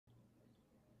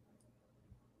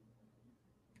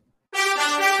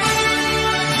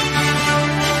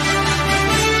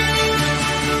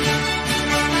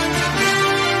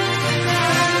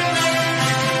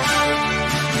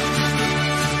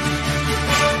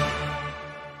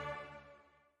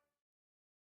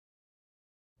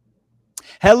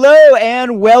Hello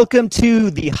and welcome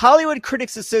to the Hollywood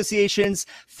Critics Association's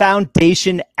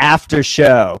Foundation After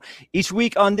Show. Each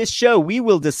week on this show, we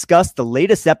will discuss the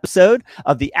latest episode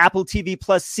of the Apple TV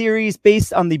Plus series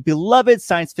based on the beloved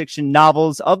science fiction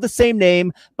novels of the same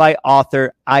name by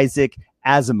author Isaac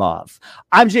Asimov.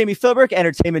 I'm Jamie Philbrook,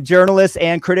 entertainment journalist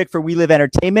and critic for We Live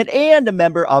Entertainment and a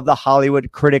member of the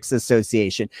Hollywood Critics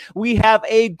Association. We have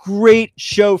a great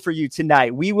show for you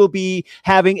tonight. We will be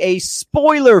having a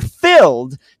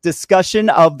spoiler-filled discussion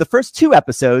of the first two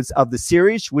episodes of the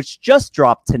series, which just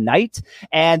dropped tonight,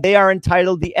 and they are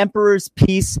entitled The Emperor's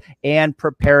Peace and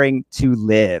Preparing to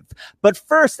Live. But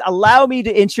first, allow me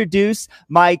to introduce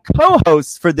my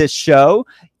co-hosts for this show.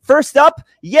 First up,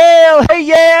 Yale. Hey,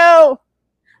 Yale.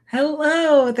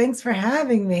 Hello, thanks for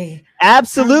having me.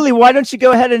 Absolutely. Why don't you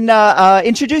go ahead and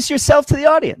introduce yourself to the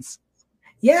audience?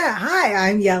 Yeah, hi,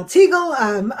 I'm Yael Teagle.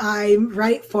 I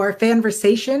write for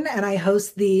Fanversation, and I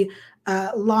host the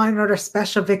Law & Order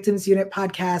Special Victims Unit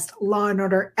podcast, Law &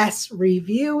 Order S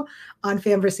Review, on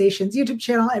Fanversation's YouTube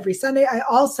channel every Sunday. I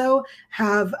also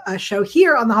have a show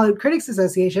here on the Hollywood Critics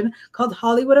Association called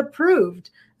Hollywood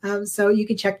Approved. So you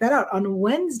can check that out on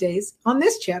Wednesdays on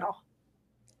this channel.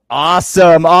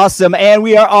 Awesome. And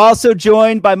we are also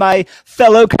joined by my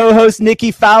fellow co-host, Nikki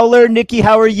Fowler. Nikki,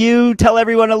 how are you? Tell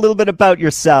everyone a little bit about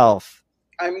yourself.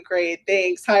 I'm great.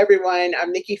 Thanks. Hi, everyone.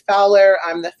 I'm Nikki Fowler.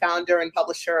 I'm the founder and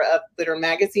publisher of Glitter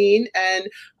Magazine, and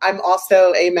I'm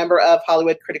also a member of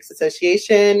Hollywood Critics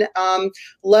Association.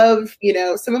 Love,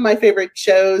 some of my favorite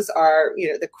shows are,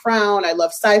 The Crown. I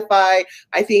love sci-fi.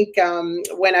 I think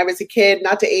when I was a kid,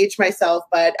 not to age myself,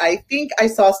 but I think I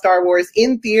saw Star Wars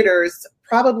in theaters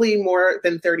probably more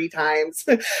than 30 times.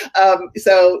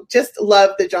 So just love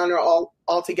the genre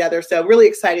altogether. So really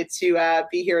excited to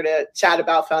be here to chat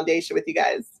about Foundation with you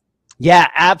guys. Yeah,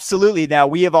 absolutely. Now,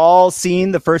 we have all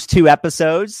seen the first two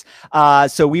episodes,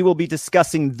 so we will be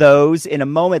discussing those in a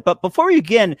moment. But before we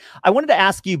begin, I wanted to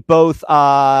ask you both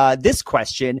this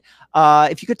question.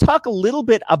 If you could talk a little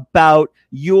bit about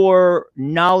your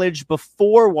knowledge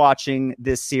before watching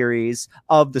this series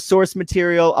of the source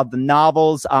material, of the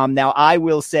novels. Now, I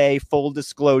will say, full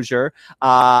disclosure,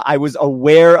 I was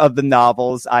aware of the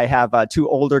novels. I have two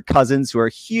older cousins who are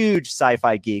huge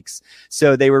sci-fi geeks,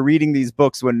 so they were reading these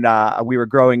books when we were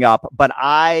growing up. But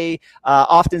I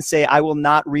often say I will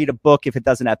not read a book if it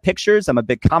doesn't have pictures. I'm a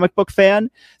big comic book fan,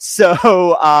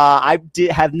 so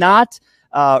have not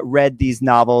read these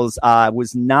novels.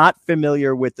 Was not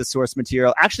familiar with the source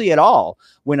material actually at all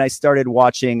when I started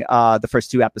watching the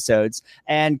first two episodes.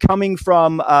 And coming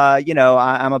from,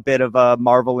 I'm a bit of a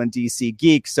Marvel and DC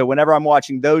geek. So whenever I'm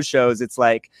watching those shows, it's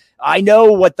like, I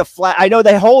know what I know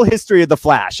the whole history of the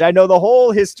Flash. I know the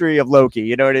whole history of Loki.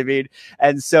 You know what I mean?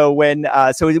 And so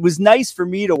so it was nice for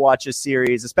me to watch a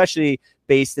series, especially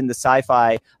based in the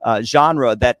sci-fi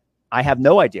genre, that I have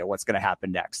no idea what's going to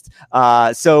happen next.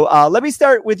 So let me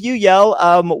start with you,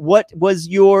 Yael. What was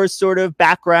your sort of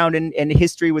background and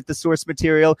history with the source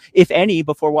material, if any,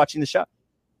 before watching the show?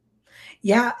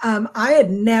 Yeah, I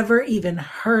had never even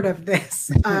heard of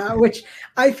this, which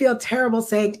I feel terrible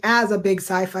saying as a big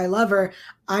sci-fi lover.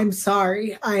 I'm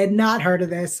sorry, I had not heard of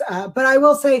this. But I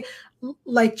will say,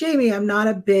 like Jamie, I'm not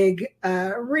a big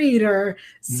reader,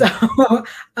 so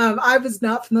I was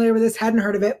not familiar with this, hadn't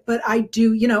heard of it, but I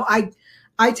do,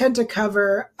 I tend to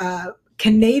cover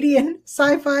Canadian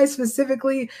sci-fi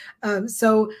specifically,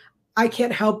 so I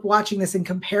can't help watching this and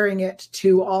comparing it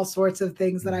to all sorts of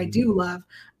things that I do love,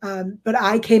 but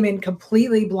I came in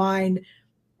completely blind,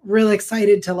 really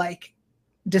excited to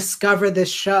discover this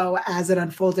show as it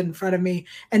unfolded in front of me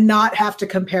and not have to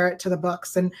compare it to the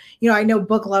books. And, I know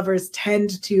book lovers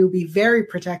tend to be very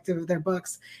protective of their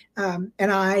books. And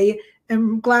I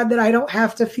am glad that I don't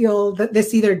have to feel that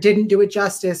this either didn't do it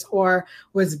justice or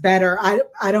was better.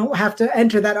 I don't have to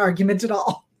enter that argument at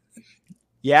all.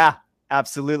 Yeah.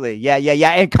 Absolutely. Yeah.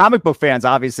 And comic book fans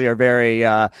obviously are very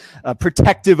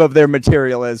protective of their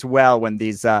material as well when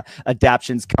these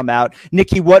adaptions come out.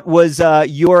 Nikki, what was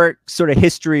your sort of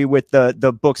history with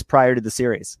the books prior to the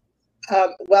series?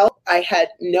 Well, I had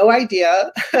no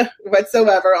idea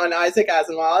whatsoever on Isaac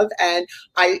Asimov, and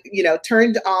I,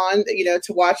 turned on,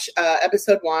 to watch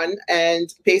episode 1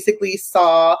 and basically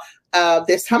saw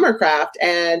this Hummercraft,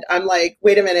 and I'm like,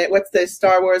 wait a minute, what's this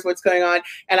Star Wars? What's going on?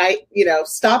 And I,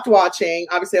 stopped watching.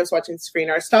 Obviously, I was watching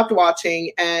Screener. I stopped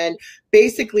watching and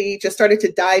basically just started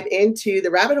to dive into the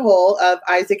rabbit hole of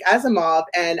Isaac Asimov,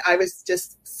 and I was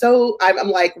just I'm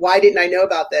like, why didn't I know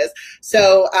about this?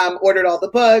 So ordered all the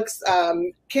books,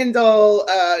 Kindle,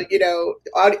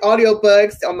 audio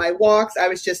books on my walks. I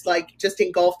was just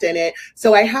engulfed in it.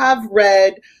 So I have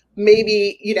read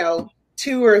maybe,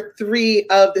 2 or 3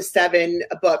 of the 7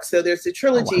 books. So there's the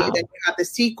trilogy, Oh, wow. then you have the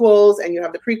sequels, and you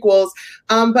have the prequels.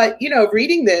 But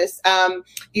reading this,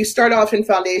 you start off in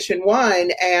Foundation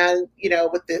 1, and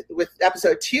with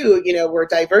episode 2, we're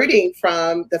diverting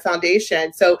from the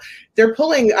Foundation. So they're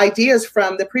pulling ideas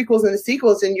from the prequels and the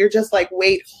sequels, and you're just like,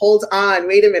 wait, hold on,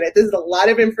 wait a minute. This is a lot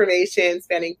of information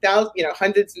spanning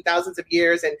hundreds and thousands of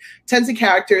years and tons of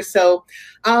characters. So,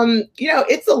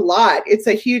 it's a lot. It's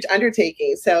a huge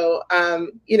undertaking. So,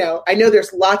 I know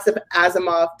there's lots of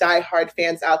Asimov diehard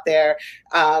fans out there.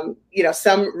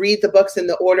 Some read the books in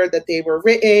the order that they were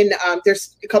written.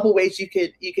 There's a couple ways you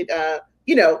could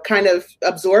kind of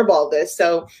absorb all this.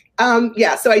 So,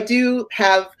 so I do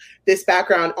have this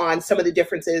background on some of the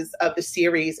differences of the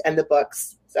series and the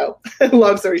books. So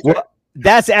long story short. Well,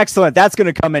 that's excellent. That's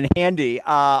going to come in handy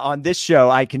on this show.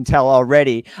 I can tell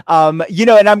already. And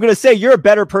I'm going to say you're a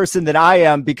better person than I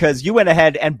am because you went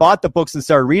ahead and bought the books and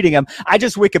started reading them. I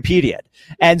just Wikipedia'd.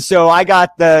 And so I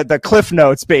got the cliff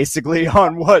notes basically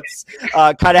on what's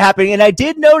kind of happening. And I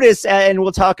did notice, and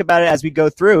we'll talk about it as we go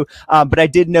through, but I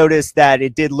did notice that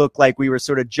it did look like we were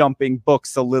sort of jumping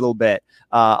books a little bit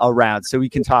around. So we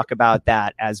can talk about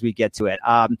that as we get to it.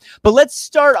 But let's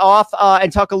start off and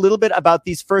talk a little bit about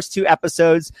these first 2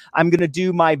 episodes. I'm going to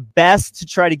do my best to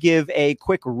try to give a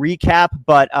quick recap,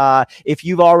 but if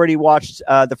you've already watched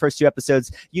the first 2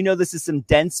 episodes, this is some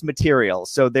dense material.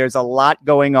 So there's a lot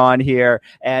going on here,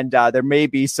 and there may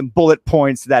be some bullet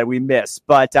points that we miss.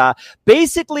 But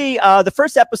basically, the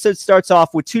first episode starts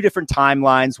off with 2 different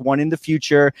timelines, one in the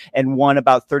future and one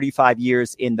about 35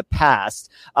 years in the past.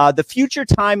 The future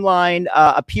timeline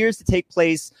appears to take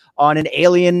place on an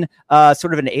alien,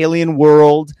 sort of an alien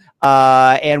world.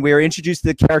 And we are introduced to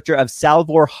the character of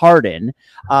Salvor Hardin.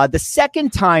 The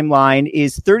second timeline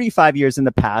is 35 years in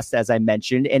the past, as I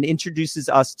mentioned, and introduces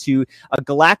us to a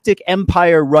galactic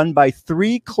empire run by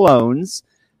 3 clones.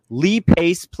 Lee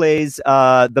Pace plays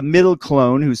the middle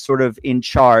clone who's sort of in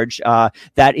charge.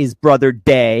 That is Brother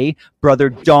Day. Brother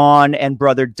Dawn and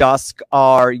Brother Dusk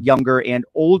are younger and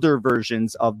older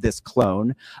versions of this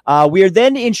clone. We are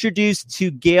then introduced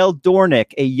to Gail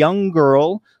Dornick, a young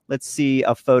girl. Let's see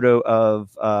a photo of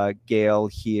Gail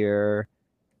here.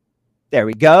 There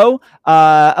we go.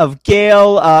 Of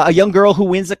Gail, a young girl who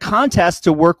wins a contest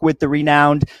to work with the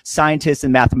renowned scientist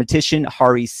and mathematician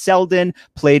Hari Seldon,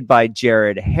 played by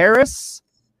Jared Harris.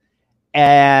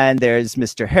 And there's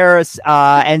Mr. Harris.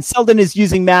 And Seldon is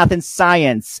using math and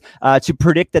science to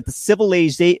predict that the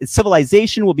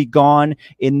civilization will be gone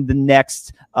in the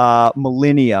next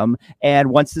millennium, and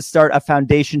wants to start a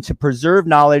foundation to preserve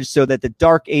knowledge so that the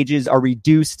dark ages are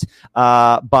reduced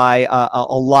by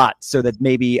a lot, so that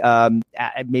maybe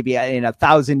in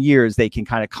 1,000 years they can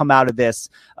kind of come out of this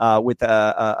with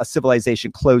a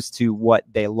civilization close to what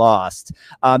they lost.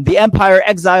 The Empire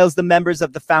exiles the members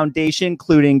of the Foundation,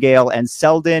 including Gail and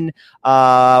Seldon,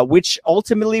 which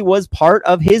ultimately was part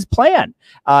of his plan.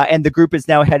 And the group is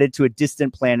now headed to a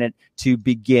distant planet to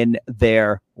begin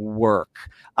their work.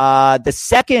 The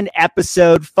second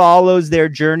episode follows their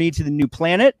journey to the new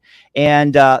planet,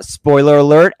 and spoiler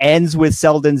alert, ends with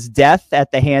Seldon's death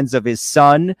at the hands of his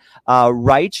son,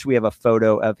 Reich. We have a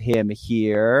photo of him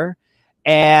here.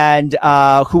 And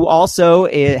who also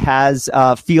has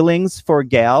feelings for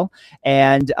Gail,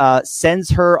 and sends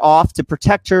her off to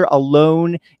protect her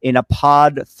alone in a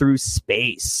pod through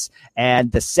space.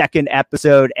 And the second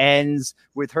episode ends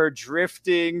with her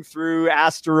drifting through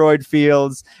asteroid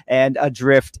fields and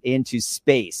adrift into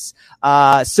space.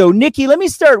 So, Nikki, let me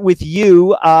start with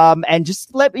you, and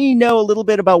just let me know a little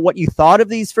bit about what you thought of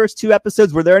these first 2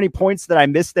 episodes. Were there any points that I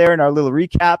missed there in our little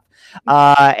recap?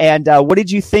 And what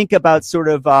did you think about sort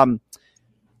of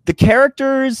the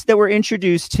characters that we're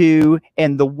introduced to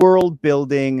and the world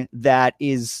building that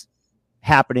is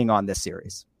happening on this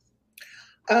series?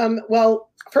 Well,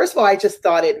 first of all, I just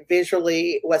thought it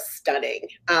visually was stunning.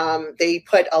 They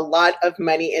put a lot of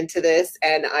money into this,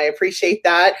 and I appreciate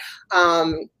that.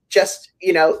 Just,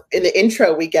 in the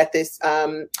intro, we get this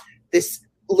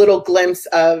little glimpse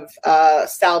of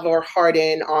Salvor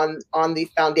Hardin on the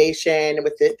Foundation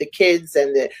with the kids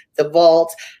and the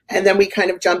vault. And then we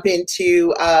kind of jump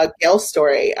into Gail's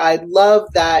story. I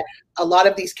love that a lot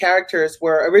of these characters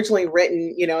were originally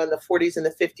written, in the 40s and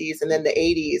the 50s and then the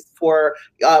 80s for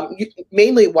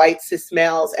mainly white cis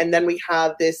males. And then we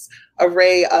have this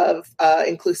array of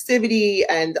inclusivity,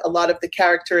 and a lot of the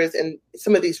characters and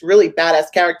some of these really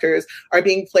badass characters are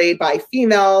being played by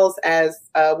females as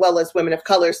well as women of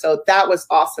color. So that was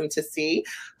awesome to see.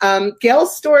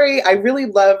 Gail's story, I really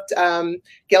loved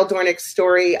Gail Dornick's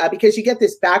story, because you get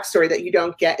this backstory that you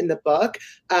don't get in the book.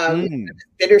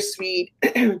 Bittersweet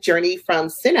journey from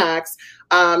Synax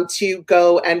to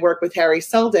go and work with Harry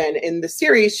Seldon. In the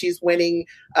series, she's winning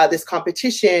this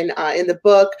competition. In the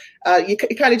book,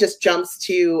 it kind of just jumps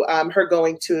to her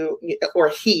going to, or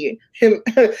him,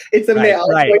 it's a male,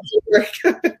 right.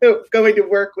 going to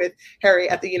work with Harry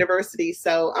at the university.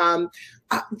 So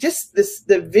just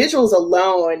the visuals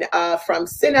alone from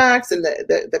Synax and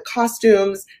the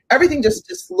costumes, everything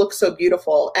just looks so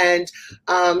beautiful. And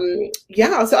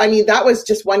so I mean, that was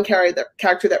just one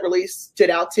character that really stood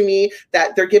out to me,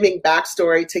 that they're giving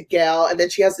backstory to Gail, and then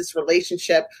she has this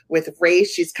relationship with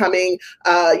Race. She's coming,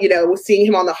 seeing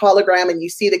him on the hologram, and you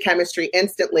see the chemistry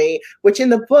instantly, which in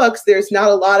the books, there's not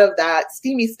a lot of that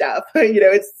steamy stuff.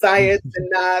 It's science and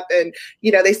math, and,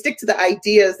 they stick to the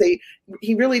ideas.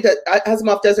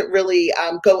 Asimov doesn't really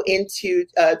go into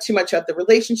too much of the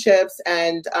relationships,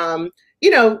 and,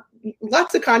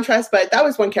 lots of contrast, but that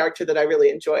was one character that I really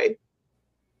enjoyed.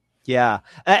 Yeah.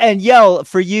 And Yael,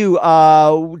 for you,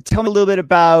 tell me a little bit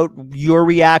about your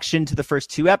reaction to the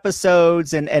first 2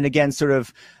 episodes, and again, sort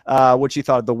of what you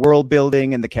thought of the world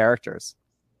building and the characters.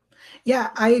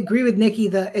 Yeah, I agree with Nikki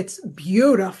that it's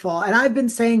beautiful. And I've been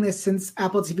saying this since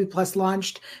Apple TV Plus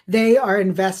launched. They are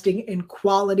investing in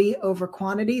quality over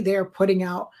quantity. They're putting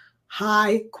out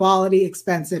high quality,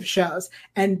 expensive shows.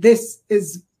 And this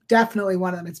is definitely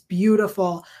one of them. It's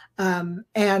beautiful.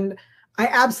 And I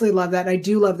absolutely love that. I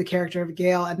do love the character of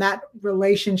Gail and that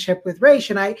relationship with Ra's.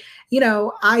 And I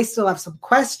still have some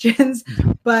questions,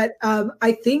 but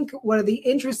I think one of the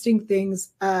interesting things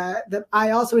that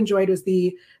I also enjoyed was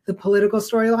the political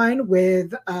storyline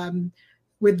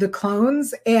with the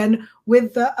clones and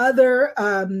with the other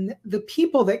the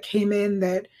people that came in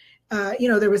that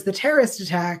there was the terrorist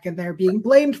attack and they're being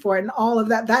blamed for it and all of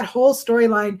that whole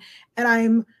storyline. And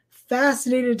I'm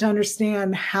fascinated to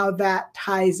understand how that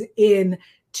ties in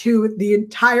to the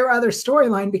entire other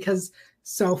storyline, because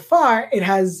so far it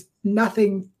has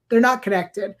nothing. They're not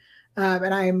connected.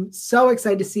 And I'm so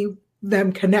excited to see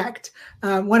them connect.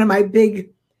 One of my big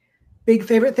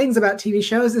favorite things about TV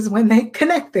shows is when they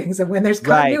connect things and when there's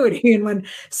continuity and when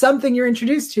something you're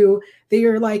introduced to that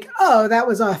you're like, oh, that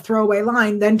was a throwaway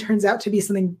line, then turns out to be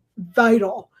something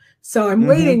vital. So I'm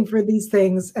waiting for these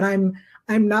things, and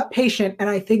I'm not patient. And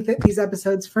I think that these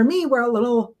episodes for me were a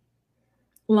little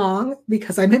long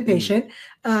because I'm impatient.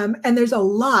 And there's a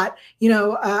lot,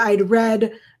 I'd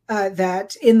read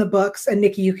that in the books, and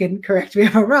Nikki, you can correct me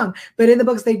if I'm wrong, but in the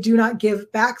books, they do not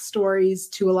give backstories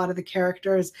to a lot of the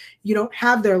characters. You don't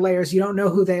have their layers. You don't know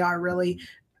who they are really,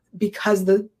 because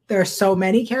there are so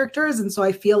many characters. And so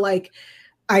I feel like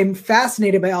I'm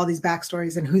fascinated by all these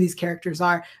backstories and who these characters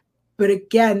are. But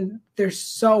again, there's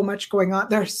so much going on.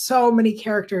 There are so many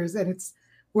characters, and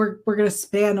we're going to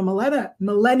span a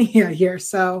millennia here.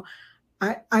 So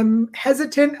I'm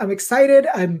hesitant. I'm excited.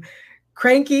 I'm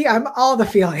cranky. I'm all the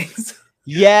feelings.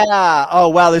 Yeah. Oh,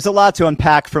 wow. There's a lot to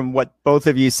unpack from what both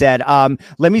of you said.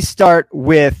 Let me start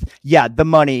with, the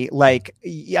money.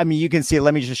 You can see,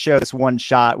 let me just show this one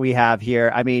shot we have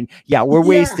here. We're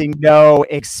wasting no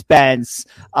expense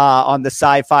on the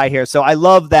sci-fi here. So I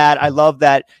love that. I love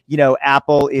that,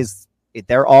 Apple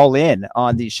they're all in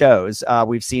on these shows.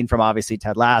 We've seen from obviously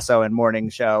Ted Lasso and Morning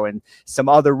Show and some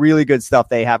other really good stuff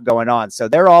they have going on. So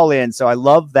they're all in. So I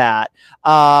love that.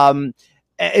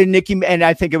 And Nikki, and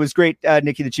I think it was great,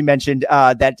 Nikki, that you mentioned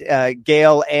that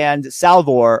Gail and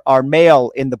Salvor are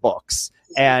male in the books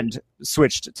and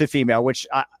switched to female, which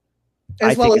I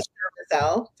well think as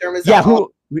Dermazel.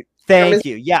 Yeah, thank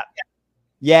you.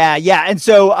 Yeah. And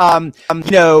so, I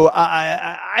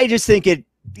just think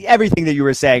everything that you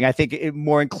were saying, I think it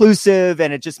more inclusive,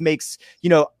 and it just makes,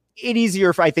 it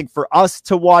easier for us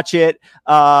to watch it,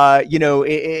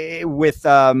 with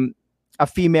a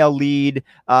female lead,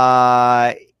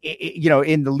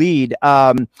 in the lead.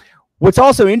 What's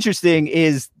also interesting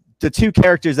is the 2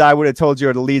 characters I would have told you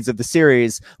are the leads of the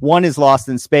series. One is lost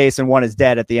in space and one is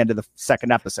dead at the end of the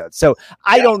 2nd episode. So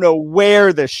I don't know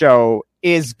where the show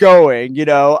is going,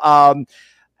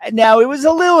 Now it was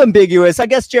a little ambiguous. I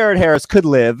guess Jared Harris could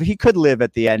live. He could live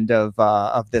at the end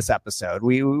of this episode.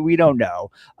 We don't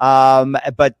know.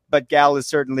 But Gal is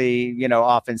certainly,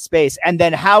 off in space. And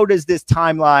then how does this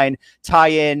timeline tie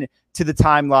in to the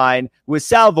timeline with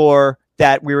Salvor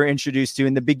that we were introduced to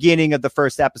in the beginning of the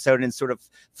first episode, and sort of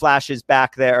flashes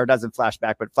back there, or doesn't flash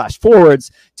back, but flash forwards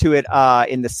to it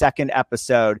in the 2nd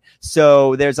episode.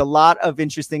 So there's a lot of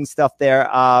interesting stuff there.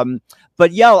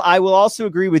 But Yael, I will also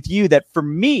agree with you that for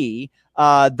me,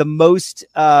 the most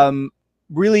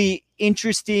really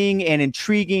interesting and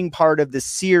intriguing part of the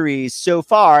series so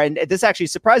far, and this actually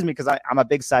surprised me because I'm a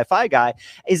big sci-fi guy,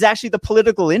 is actually the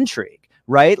political intrigue.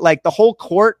 Right? Like the whole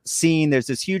court scene, there's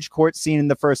this huge court scene in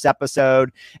the first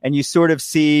episode, and you sort of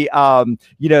see,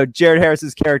 Jared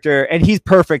Harris's character, and he's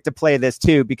perfect to play this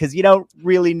too, because you don't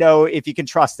really know if you can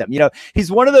trust him.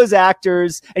 He's one of those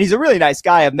actors, and he's a really nice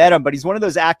guy. I've met him, but he's one of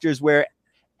those actors where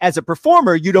as a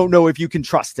performer, you don't know if you can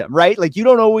trust him, right? Like you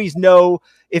don't always know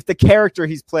if the character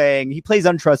he plays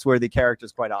untrustworthy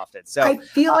characters quite often. So I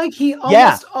feel like he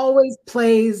almost always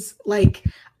plays like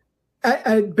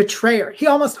a betrayer. He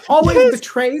almost always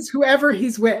betrays whoever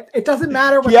he's with. It doesn't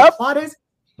matter what the plot is.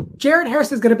 Jared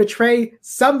Harris is going to betray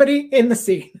somebody in the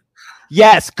scene.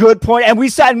 Yes, good point. And we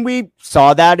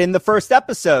saw that in the first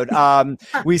episode.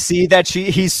 We see that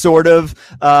he's sort of,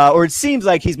 or it seems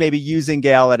like he's maybe using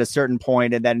Gail at a certain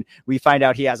point, and then we find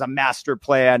out he has a master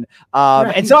plan.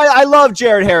 Right. And so I love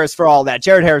Jared Harris for all that.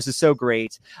 Jared Harris is so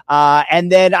great.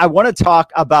 And then I want to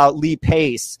talk about Lee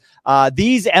Pace.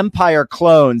 These Empire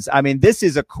clones, I mean, this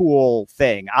is a cool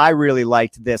thing. I really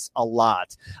liked this a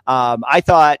lot. I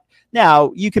thought,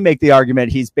 now you can make the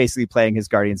argument he's basically playing his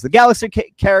Guardians of the Galaxy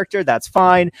character. That's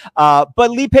fine.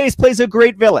 But Lee Pace plays a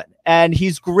great villain, and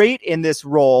he's great in this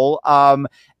role.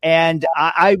 And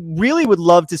I really would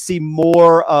love to see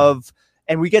more of,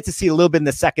 and we get to see a little bit in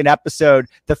the second episode,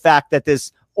 the fact that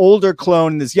this older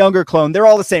clone and this younger clone, they're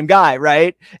all the same guy,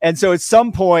 right? And so at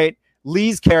some point,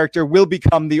 Lee's character will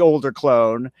become the older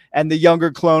clone, and the younger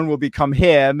clone will become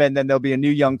him, and then there'll be a new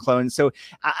young clone. So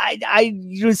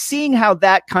seeing how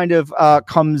that kind of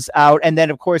comes out, and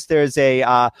then of course there's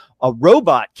a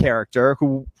robot character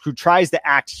who tries to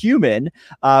act human,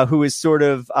 who is sort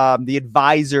of the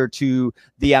advisor to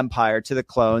the Empire, to the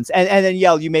clones. And then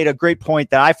Yael, you made a great point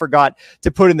that I forgot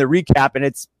to put in the recap, and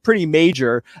it's pretty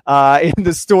major in the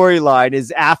storyline.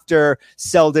 Is after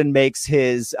Seldon makes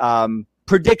his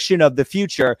prediction of the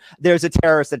future, there's a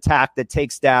terrorist attack that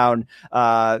takes down,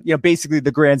 basically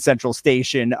the Grand Central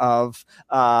Station of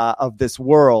this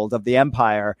world, of the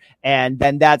Empire. And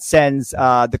then that sends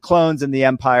the clones and the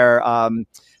Empire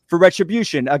for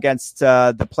retribution against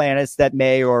the planets that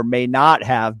may or may not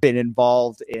have been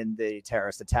involved in the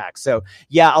terrorist attack. So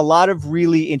yeah, a lot of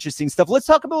really interesting stuff. Let's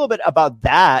talk a little bit about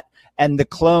that and the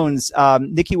clones.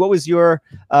 Nikki, what was your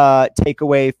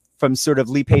takeaway from sort of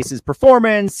Lee Pace's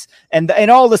performance and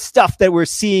all the stuff that we're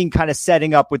seeing kind of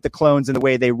setting up with the clones and the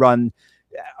way they run,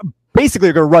 basically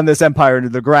are going to run this Empire into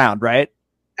the ground, right?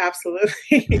 Absolutely.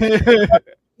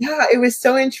 Yeah, it was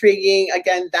so intriguing.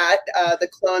 Again, that the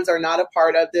clones are not a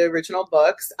part of the original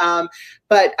books.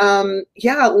 But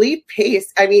Lee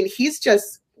Pace, I mean, he's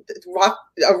just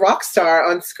a rock star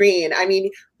on screen. I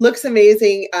mean, looks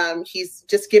amazing. He's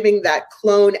just giving that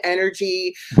clone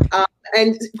energy.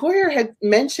 And Goyer had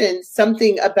mentioned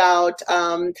something about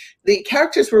the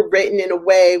characters were written in a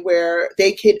way where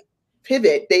they could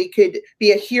pivot. They could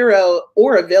be a hero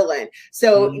or a villain.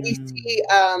 So we see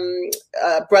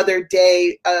Brother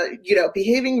Day,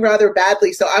 behaving rather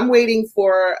badly. So I'm waiting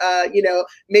for,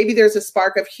 maybe there's a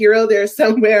spark of hero there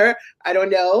somewhere. I don't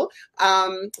know.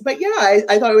 But yeah,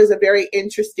 I thought it was a very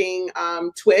interesting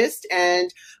twist.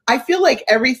 And I feel like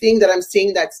everything that I'm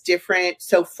seeing that's different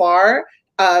so far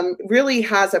really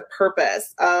has a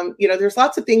purpose. There's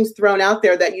lots of things thrown out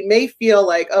there that you may feel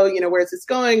like, where's this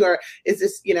going? Or is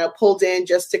this, pulled in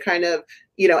just to kind of,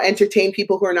 entertain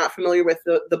people who are not familiar with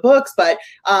the books? But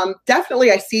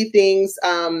definitely I see things,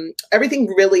 everything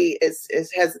really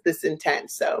has this intent.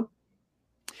 So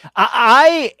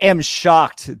I am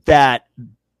shocked that,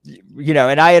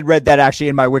 and I had read that actually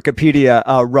in my Wikipedia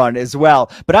run as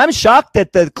well. But I'm shocked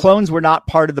that the clones were not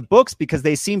part of the books because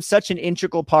they seem such an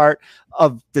integral part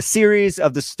of the series,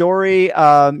 of the story.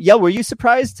 Yael, were you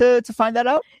surprised to find that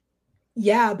out?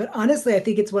 Yeah, but honestly, I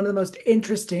think it's one of the most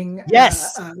interesting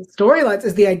storylines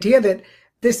is the idea that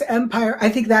this Empire, I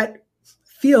think that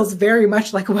feels very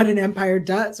much like what an Empire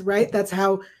does, right? That's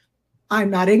how, I'm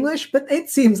not English, but it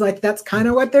seems like that's kind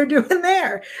of what they're doing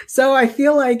there. So I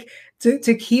feel like to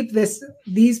keep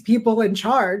these people in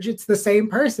charge, it's the same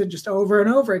person just over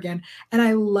and over again. And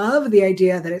I love the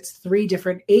idea that it's 3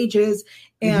 different ages.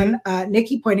 And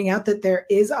Nikki pointing out that there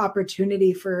is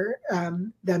opportunity for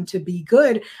them to be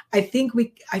good. I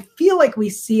feel like we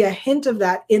see a hint of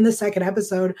that in the second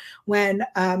episode when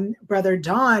Brother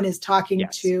Dawn is talking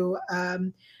to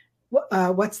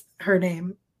what's her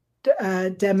name?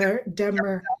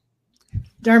 Demerzel.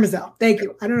 Thank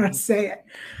you. I don't know how to say it.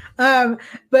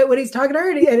 But when he's talking to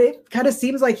her, it kind of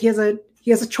seems like he has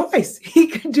a choice. He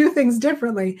can do things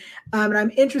differently. And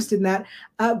I'm interested in that.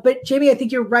 But Jamie, I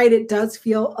think you're right. It does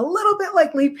feel a little bit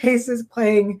like Lee Pace is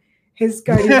playing his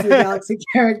Guardians of the Galaxy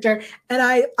character. And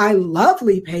I love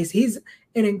Lee Pace. He's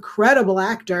an incredible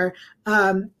actor.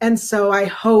 And so I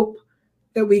hope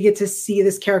that we get to see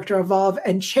this character evolve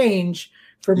and change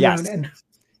from Ronan.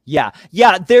 Yeah.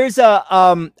 There's a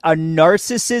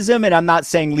narcissism, and I'm not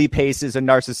saying Lee Pace is a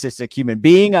narcissistic human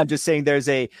being. I'm just saying there's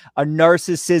a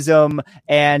narcissism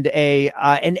and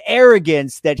an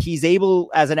arrogance that he's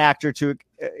able as an actor to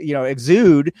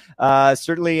exude,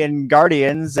 certainly in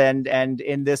Guardians and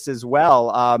in this as well.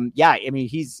 I mean,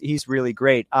 he's really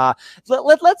great.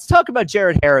 Let's talk about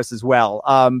Jared Harris as well,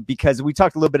 because we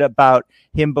talked a little bit about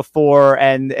him before,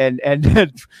 and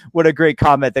what a great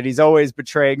comment that he's always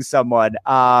betraying someone.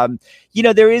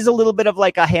 There is a little bit of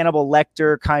like a Hannibal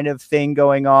Lecter kind of thing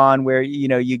going on where,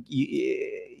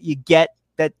 you get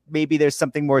that maybe there's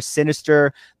something more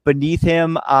sinister beneath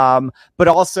him, but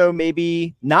also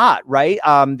maybe not, right?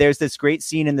 There's this great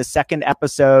scene in the second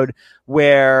episode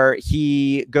where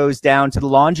he goes down to the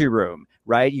laundry room,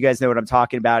 right? You guys know what I'm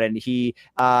talking about. And he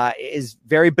is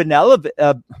very benevolent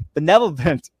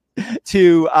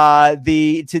to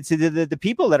the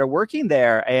people that are working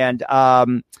there. And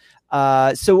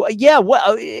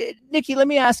Nikki, let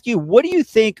me ask you, what do you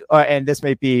think, and this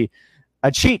may be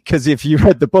a cheat, because if you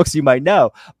read the books, you might know.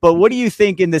 But what do you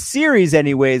think in the series,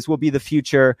 anyways, will be the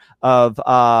future of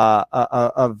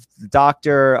the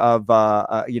Doctor, of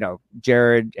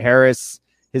Jared Harris,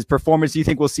 his performance? Do you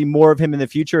think we'll see more of him in the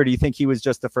future, or do you think he was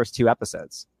just the first 2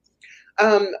 episodes?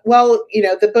 Well, in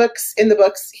the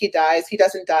books, he dies. He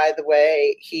doesn't die the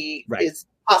way he is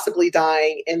possibly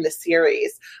dying in the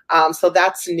series. So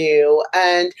that's new,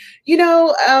 and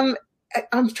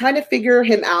I'm trying to figure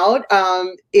him out.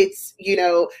 It's,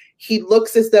 he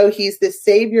looks as though he's the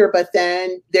savior, but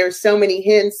then there's so many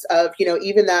hints of,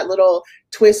 even that little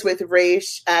twist with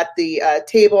Raish at the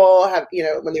table,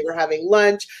 when they were having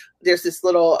lunch, there's this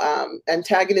little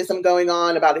antagonism going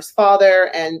on about his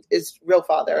father and his real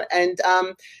father. And,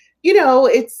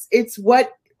 it's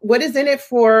what is in it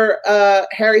for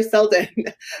Harry Seldon,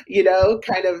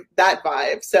 kind of that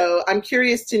vibe. So I'm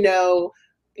curious to know,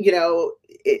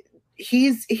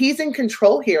 he's in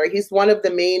control here. He's one of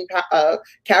the main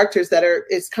characters that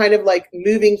is kind of like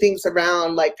moving things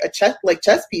around like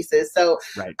chess pieces. So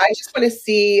I just want to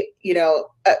see,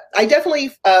 I definitely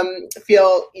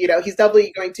feel, he's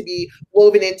definitely going to be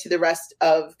woven into the rest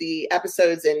of the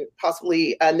episodes and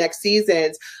possibly next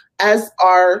seasons, as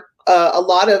are a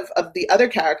lot of the other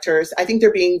characters. I think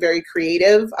they're being very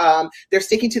creative. They're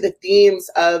sticking to the themes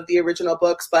of the original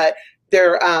books, but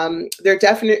they're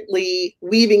definitely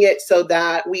weaving it so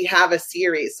that we have a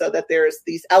series, so that there's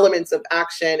these elements of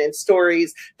action and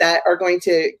stories that are going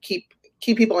to keep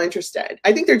people interested.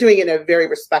 I think they're doing it in a very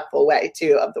respectful way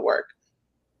too of the work.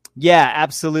 Yeah,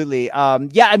 absolutely.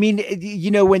 I mean,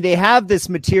 when they have this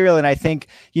material, and I think,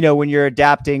 when you're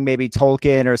adapting maybe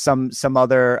Tolkien or some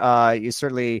other, you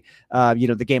certainly,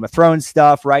 the Game of Thrones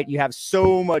stuff, right? You have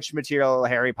so much material,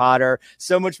 Harry Potter,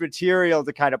 so much material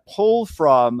to kind of pull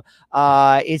from.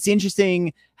 It's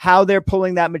interesting how they're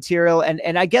pulling that material.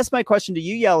 And I guess my question to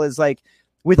you, Yael, is like,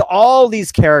 with all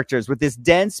these characters, with this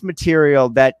dense material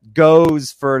that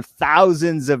goes for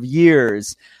thousands of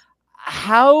years,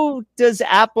 how does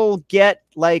Apple get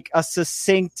like a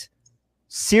succinct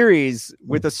series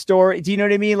with a story? Do you know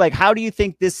what I mean? Like, how do you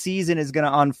think this season is going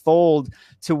to unfold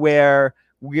to where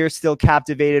we're still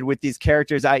captivated with these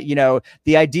characters? The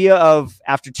idea of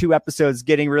after 2 episodes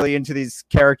getting really into these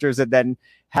characters and then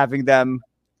having them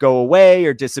go away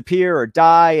or disappear or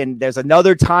die, and there's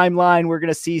another timeline we're going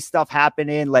to see stuff happen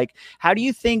in. Like, how do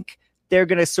you think they're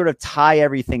going to sort of tie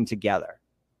everything together?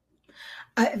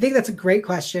 I think that's a great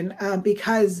question,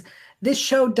 because this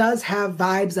show does have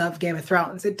vibes of Game of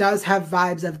Thrones. It does have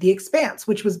vibes of The Expanse,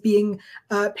 which was being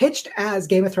pitched as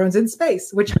Game of Thrones in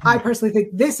space, which I personally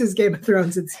think this is Game of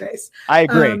Thrones in space. I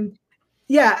agree.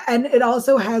 And it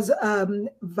also has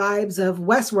vibes of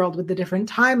Westworld with the different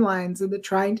timelines and the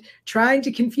trying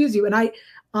to confuse you. And I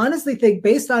honestly think,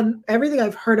 based on everything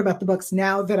I've heard about the books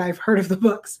now that I've heard of the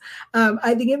books,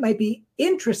 I think it might be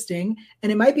interesting,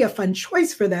 and it might be a fun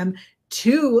choice for them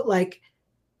to, like,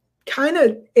 kind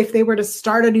of, if they were to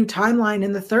start a new timeline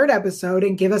in the 3rd episode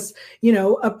and give us,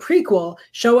 a prequel,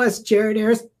 show us Jared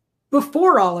Harris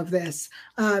before all of this.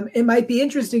 It might be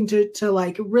interesting to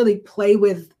like really play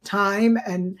with time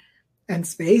and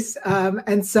space.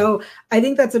 And so I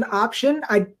think that's an option.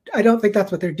 I don't think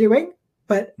that's what they're doing,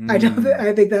 but I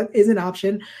think that is an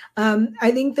option.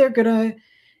 I think they're going to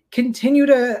continue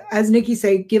to, as Nikki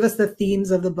say, give us the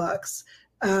themes of the books.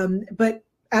 But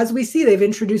as we see, they've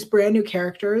introduced brand new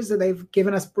characters, and they've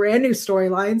given us brand new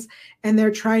storylines, and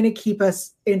they're trying to keep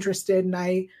us interested. And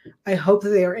I hope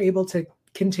that they are able to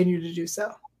continue to do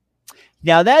so.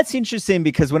 Now that's interesting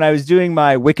because when I was doing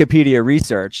my Wikipedia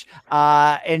research,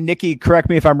 and Nikki, correct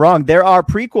me if I'm wrong, there are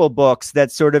prequel books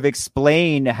that sort of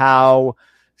explain how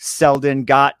Selden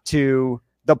got to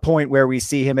the point where we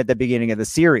see him at the beginning of the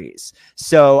series.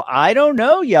 So I don't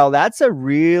know, Yell. That's a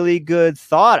really good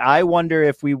thought. I wonder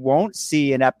if we won't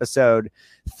see an episode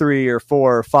 3 or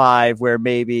 4 or 5 where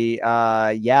maybe,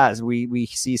 we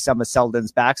see some of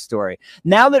Selden's backstory.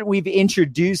 Now that we've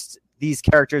introduced these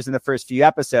characters in the first few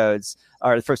episodes,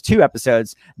 or the first 2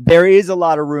 episodes, there is a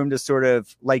lot of room to sort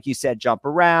of, like you said, jump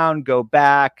around, go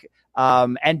back.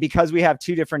 And because we have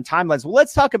 2 different timelines, well,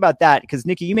 let's talk about that, because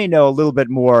Nikki, you may know a little bit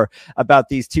more about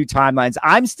these 2 timelines.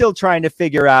 I'm still trying to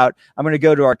figure out, I'm going to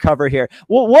go to our cover here.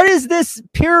 Well, what is this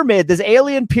pyramid, this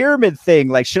alien pyramid thing?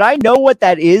 Like, should I know what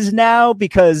that is now?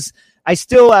 Because I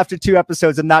still, after 2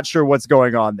 episodes, I'm not sure what's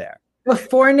going on there.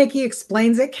 Before Nikki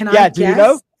explains it, can I guess? Do you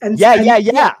know?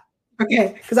 Yeah.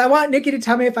 Okay, because I want Nikki to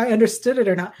tell me if I understood it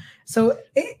or not. So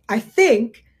I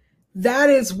think that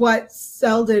is what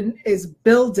Selden is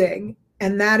building,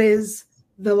 and that is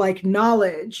the like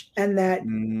knowledge, and that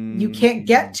you can't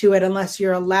get to it unless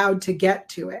you're allowed to get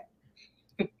to it.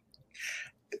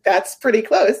 That's pretty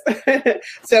close.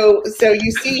 So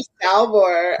you see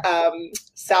Salvor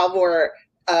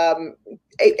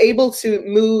able to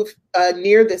move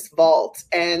near this vault,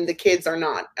 and the kids are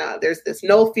not. There's this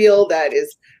null field that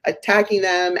is attacking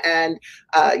them, and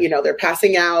they're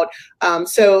passing out.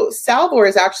 So Salvor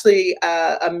is actually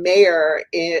a mayor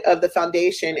of the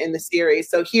Foundation in the series.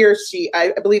 So here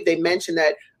I believe they mentioned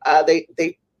that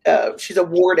she's a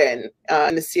warden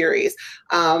in the series.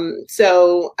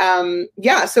 So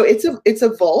it's a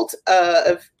vault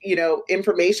of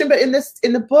information, but in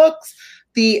the books,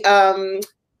 the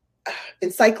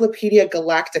Encyclopedia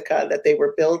Galactica that they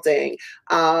were building,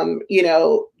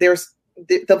 there's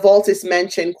the vault is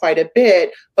mentioned quite a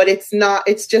bit, but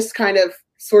it's just kind of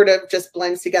sort of just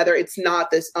blends together. It's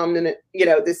not this on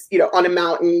a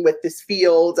mountain with this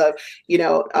field of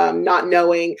not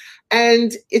knowing,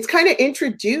 and it's kind of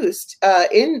introduced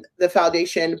in the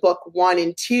Foundation book 1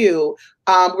 and 2.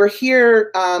 We're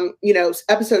here,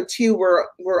 episode 2,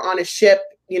 we're on a ship,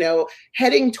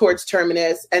 heading towards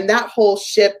Terminus, and that whole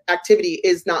ship activity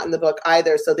is not in the book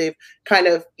either. So they've kind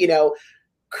of,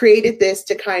 created this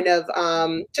to kind of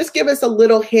just give us a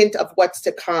little hint of what's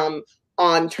to come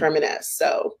on Terminus.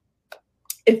 So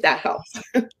if that helps.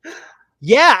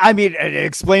 Yeah, I mean, it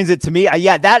explains it to me.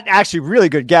 That actually really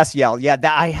good guess, Yell. Yeah,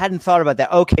 that I hadn't thought about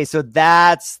that. Okay, so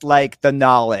that's like the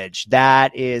knowledge.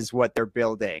 That is what they're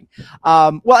building.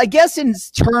 Well, I guess in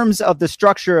terms of the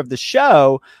structure of the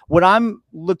show, what I'm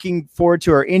looking forward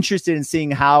to or interested in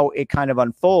seeing how it kind of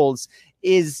unfolds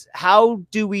is how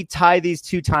do we tie these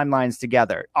 2 timelines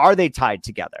together? Are they tied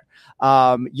together?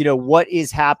 What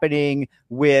is happening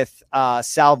with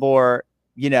Salvor,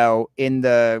 in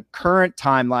the current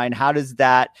timeline? How does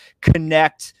that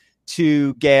connect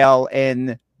to Gale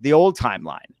in the old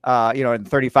timeline, in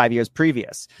 35 years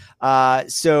previous?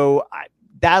 So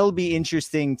that'll be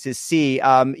interesting to see.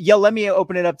 Let me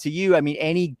open it up to you. I mean,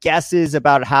 any guesses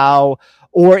about how,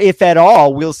 or if at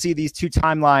all, we'll see these 2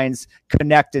 timelines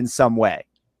connect in some way?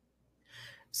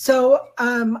 So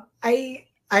I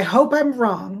hope I'm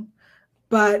wrong,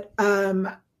 but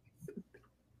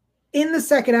in the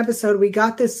second episode, we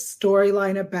got this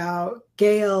storyline about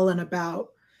Gale and about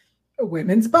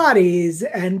women's bodies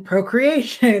and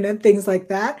procreation and things like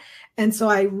that. And so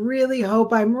I really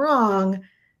hope I'm wrong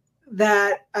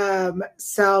that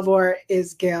Salvor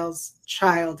is Gale's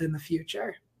child in the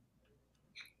future.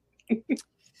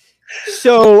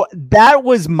 So that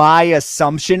was my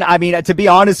assumption. I mean, to be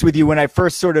honest with you, when I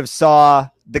first sort of saw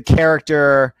the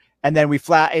character, and then we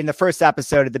in the first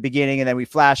episode at the beginning, and then we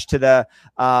flashed to the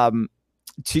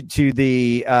to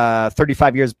the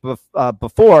 35 years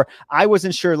before, I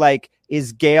wasn't sure, like,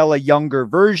 is Gale a younger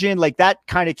version? Like, that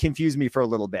kind of confused me for a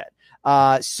little bit.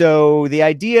 So the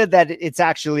idea that it's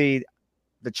actually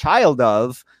the child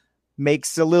of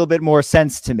makes a little bit more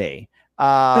sense to me.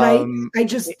 But I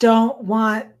just don't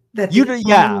want that.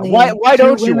 Why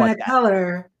don't you want that?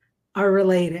 Color are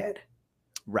related.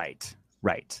 Right.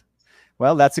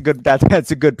 Well, that's a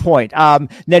good point. Now,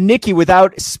 Nikki,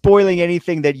 without spoiling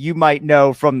anything that you might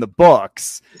know from the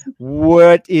books,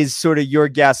 what is sort of your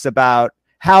guess about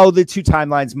how the 2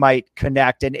 timelines might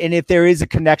connect, and if there is a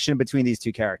connection between these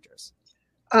 2 characters?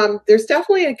 There's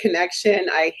definitely a connection.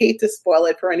 I hate to spoil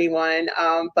it for anyone,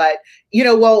 but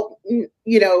Gale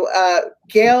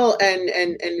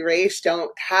and Raish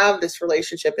don't have this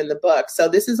relationship in the book, so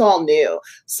this is all new.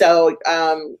 So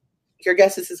your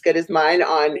guess is as good as mine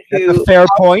on who. That's a fair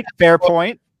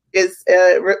point. is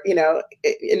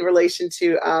in relation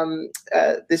to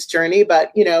this journey,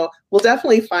 but we'll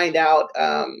definitely find out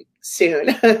soon.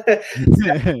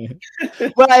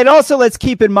 Well, and also let's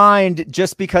keep in mind,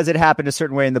 just because it happened a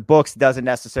certain way in the books doesn't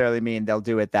necessarily mean they'll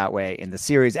do it that way in the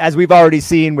series, as we've already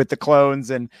seen with the clones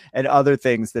and other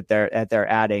things that they're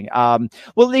adding.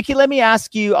 Well, Nikki, let me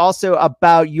ask you also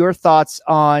about your thoughts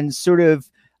on sort of,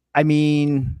 I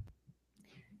mean,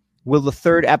 will the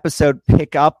third episode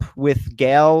pick up with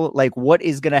Gail? Like, what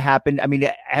is going to happen? I mean,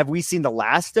 have we seen the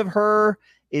last of her?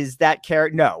 Is that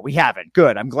character? No, we haven't.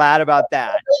 Good. I'm glad about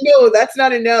that. No, that's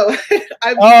not a no.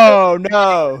 Oh,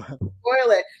 no.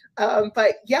 Spoil it.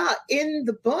 But yeah, in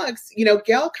the books,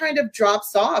 Gail kind of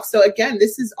drops off. So again,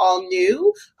 this is all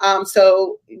new.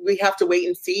 So we have to wait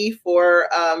and see for,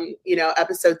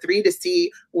 episode 3 to see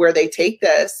where they take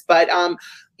this. But,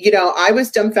 I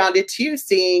was dumbfounded too,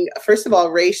 seeing, first of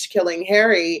all, Ra's killing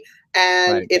Harry,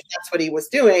 and right. If that's what he was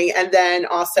doing. And then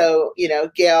also,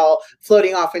 Gail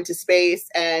floating off into space.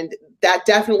 And that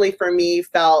definitely for me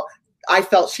I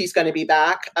felt she's going to be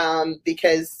back,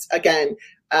 because again,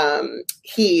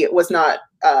 he was not,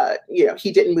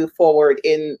 he didn't move forward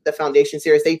in the Foundation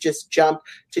series. They just jumped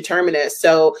to Terminus.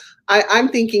 So I'm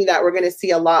thinking that we're going to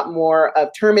see a lot more of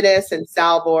Terminus and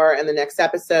Salvor in the next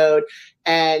episode.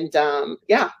 And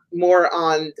more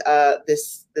on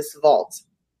this vault.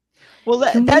 Well, go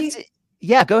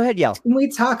ahead, Yael. Can we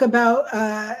talk about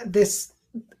this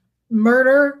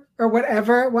murder or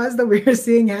whatever it was that we were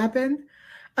seeing happen?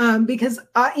 Because,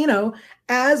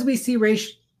 as we see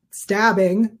Ra's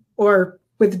stabbing or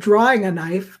withdrawing a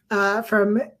knife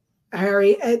from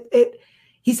Harry,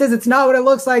 he says, it's not what it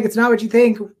looks like. It's not what you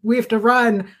think. We have to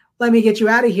run. Let me get you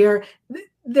out of here.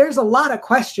 There's a lot of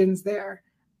questions there.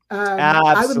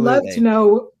 I would love to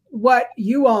know what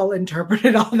you all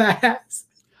interpreted all that as.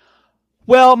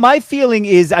 Well, my feeling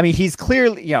is, I mean, he's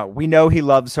clearly, we know he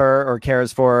loves her or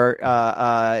cares for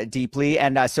her deeply.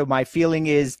 And so my feeling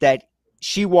is that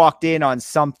she walked in on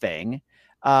something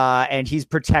and he's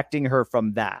protecting her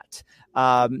from that.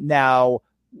 Now,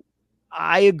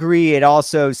 I agree. It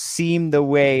also seemed the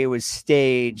way it was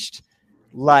staged,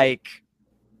 like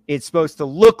it's supposed to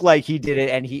look like he did it,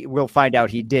 and we'll find out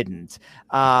he didn't.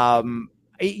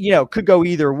 Could go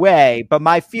either way, but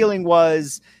my feeling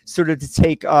was sort of to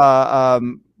take, as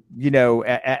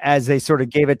they sort of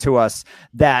gave it to us,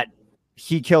 that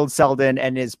he killed Selden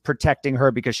and is protecting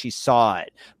her because she saw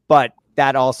it. But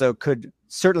that also could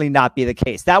certainly not be the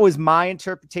case. That was my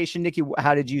interpretation. Nikki,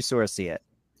 how did you sort of see it?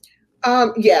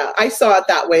 I saw it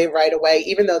that way right away.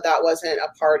 Even though that wasn't a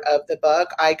part of the book,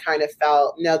 I kind of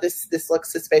felt, no, this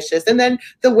looks suspicious. And then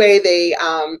the way they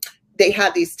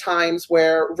had these times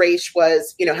where Ra's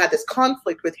was, had this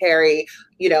conflict with Harry,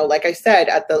 like I said,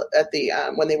 at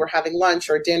the when they were having lunch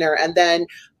or dinner. And then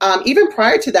even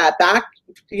prior to that,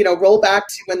 roll back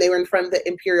to when they were in front of the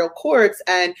Imperial courts,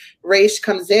 and Ra's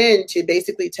comes in to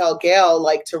basically tell Gail,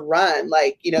 like, to run,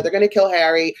 like, they're going to kill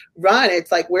Harry, run.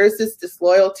 It's like, where's this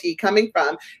disloyalty coming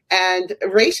from? And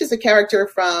Ra's is a character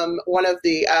from one of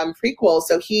the prequels.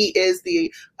 So he is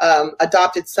the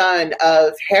adopted son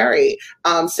of Harry.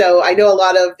 So I know a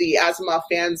lot of the Asimov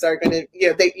fans are going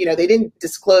to, they didn't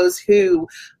disclose who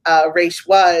Ra's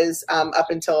was up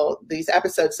until these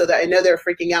episodes, so that I know they're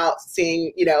freaking out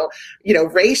seeing,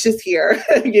 Ra's is here,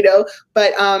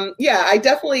 but I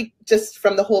definitely, just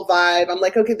from the whole vibe, I'm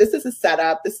like, okay, this is a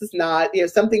setup. This is not,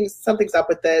 something's up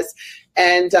with this.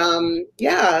 And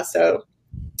so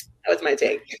that was my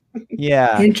take.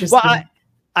 Yeah. Interesting. Well,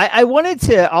 I wanted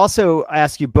to also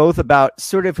ask you both about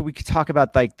sort of, we could talk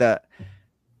about like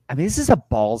this is a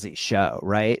ballsy show,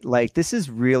 right? Like, this is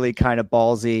really kind of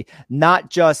ballsy, not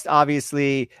just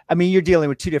obviously, you're dealing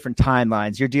with two different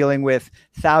timelines. You're dealing with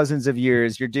thousands of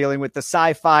years. You're dealing with the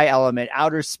sci-fi element,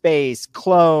 outer space,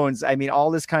 clones.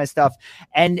 All this kind of stuff.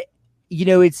 And,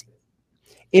 it's,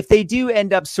 if they do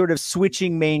end up sort of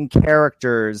switching main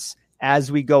characters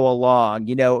as we go along,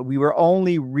 we were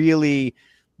only really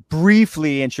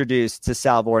briefly introduced to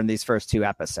Salvor in these first 2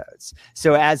 episodes.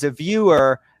 So as a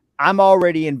viewer, I'm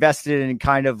already invested in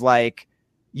kind of like,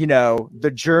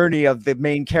 the journey of the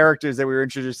main characters that we were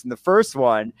introduced in the first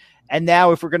one. And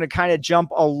now if we're going to kind of jump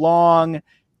along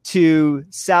to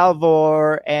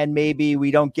Salvor and maybe we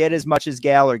don't get as much as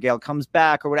Gail, or Gail comes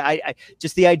back, or what, I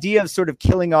just the idea of sort of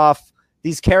killing off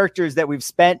these characters that we've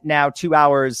spent now 2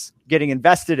 hours getting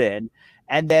invested in.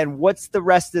 And then what's the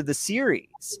rest of the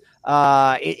series?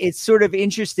 It's sort of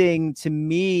interesting to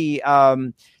me.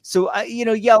 Yael,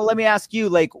 let me ask you,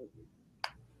 like,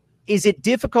 is it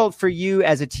difficult for you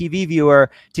as a TV viewer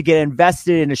to get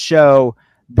invested in a show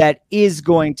that is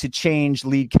going to change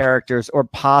lead characters or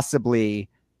possibly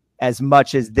as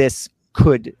much as this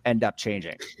could end up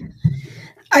changing?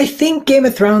 I think Game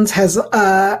of Thrones has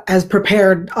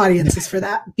prepared audiences for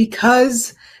that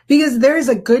because there is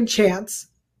a good chance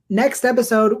next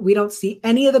episode we don't see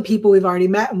any of the people we've already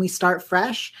met and we start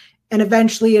fresh, and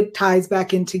eventually it ties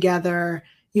back in together.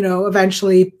 You know,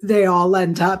 eventually they all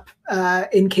end up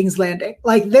in King's Landing.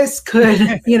 Like this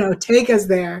could, take us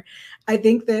there. I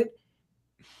think that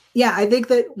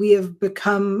we have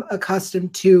become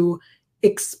accustomed to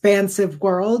expansive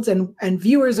worlds and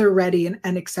viewers are ready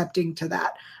and accepting to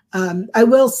that. I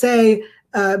will say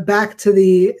back to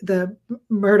the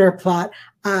murder plot,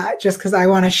 just because I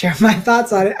want to share my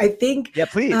thoughts on it. I think, yeah,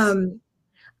 please.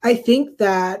 I think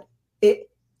that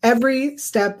every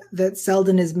step that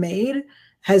Selden has made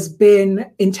has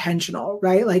been intentional,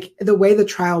 right? Like the way the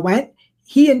trial went,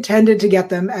 he intended to get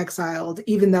them exiled,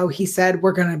 even though he said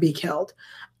we're going to be killed.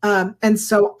 And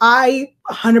so I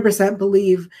 100%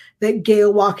 believe that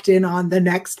Gale walked in on the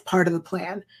next part of the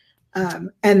plan,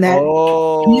 and that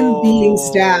him being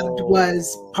stabbed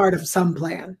was part of some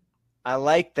plan. I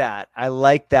like that. I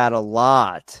like that a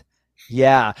lot.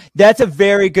 Yeah, that's a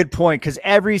very good point, because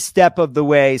every step of the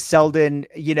way, Selden,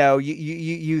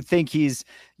 you think he's,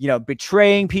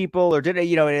 betraying people or and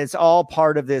it's all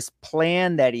part of this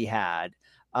plan that he had.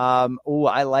 I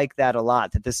like that a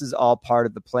lot, that this is all part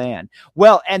of the plan.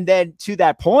 Well, and then to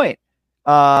that point,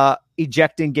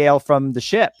 ejecting Gale from the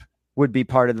ship would be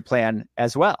part of the plan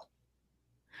as well.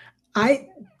 I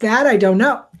don't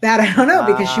know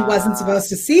because she wasn't supposed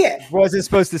to see it. Wasn't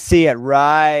supposed to see it.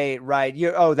 Right.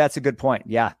 That's a good point.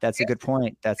 Yeah, that's a good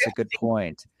point. That's a good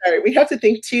point. Sorry, we have to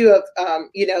think too of,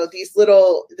 this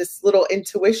little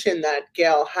intuition that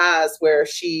Gale has where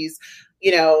she's,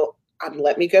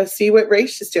 let me go see what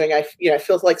Ra's is doing. I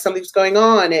feel like something's going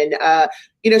on. And,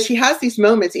 she has these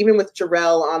moments, even with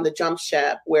Jarrell on the jump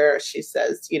ship, where she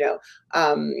says, did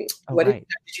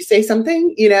you say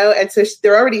something? And so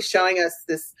they're already showing us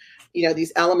this,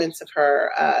 these elements of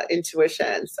her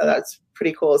intuition. So that's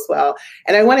pretty cool as well.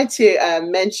 And I wanted to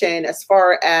mention, as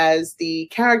far as the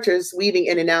characters weaving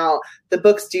in and out, the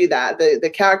books do that.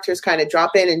 The characters kind of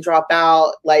drop in and drop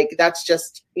out. Like that's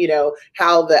just,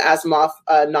 how the Asimov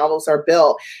novels are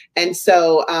built. And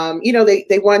so,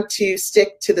 they want to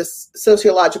stick to this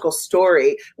sociological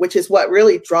story, which is what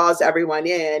really draws everyone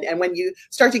in. And when you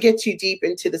start to get too deep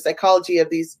into the psychology of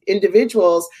these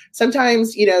individuals,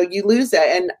 sometimes, you lose it.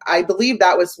 And I believe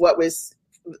that was what was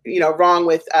wrong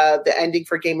with the ending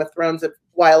for Game of Thrones, of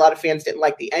why a lot of fans didn't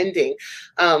like the ending.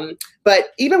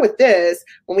 But even with this,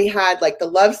 when we had like the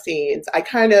love scenes, I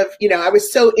kind of, I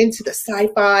was so into the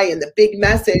sci-fi and the big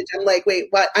message. I'm like, wait,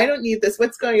 what? I don't need this.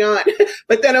 What's going on?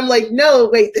 But then I'm like, no,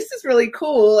 wait, this is really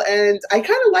cool. And I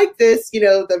kind of like this,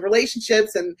 the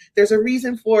relationships, and there's a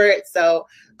reason for it. So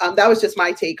that was just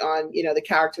my take on, the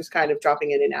characters kind of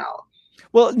dropping in and out.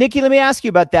 Well, Nikki, let me ask you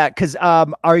about that. Cause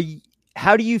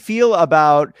how do you feel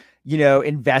about,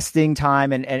 investing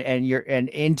time and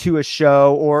into a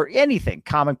show or anything,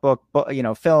 comic book,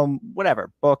 film,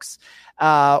 whatever, books,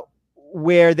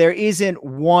 where there isn't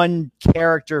one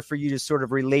character for you to sort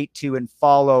of relate to and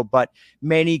follow, but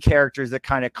many characters that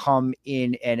kind of come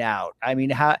in and out? I mean,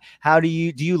 how do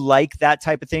you like that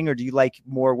type of thing? Or do you like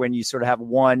more when you sort of have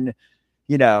one,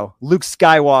 Luke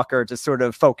Skywalker to sort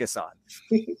of focus on?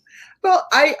 Well,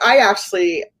 I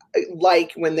actually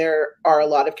like when there are a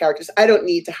lot of characters. I don't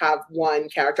need to have one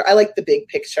character. I like the big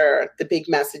picture, the big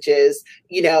messages.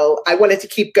 I wanted to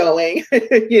keep going.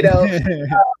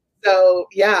 So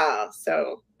yeah,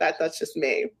 so that's just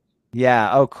me.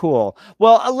 Yeah. Oh, cool.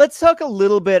 Well, let's talk a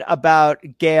little bit about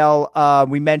Gale.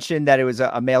 We mentioned that it was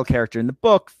a male character in the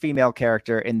book, female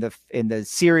character in the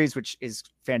series, which is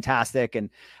fantastic, and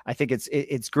I think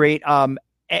it's great.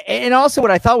 And also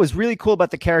what I thought was really cool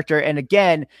about the character, and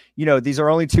again, these are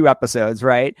only 2 episodes,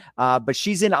 right? But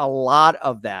she's in a lot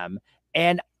of them.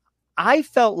 And I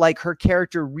felt like her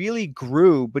character really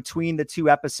grew between the 2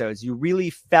 episodes. You really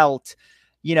felt,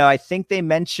 I think they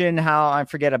mentioned I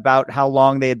forget about how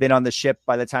long they had been on the ship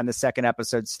by the time the 2nd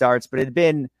episode starts, but it had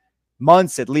been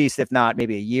months at least, if not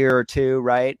maybe a year or 2,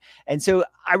 right? And so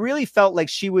I really felt like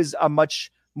she was a much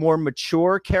more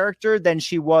mature character than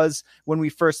she was when we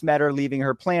first met her, leaving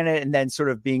her planet and then sort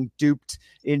of being duped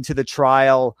into the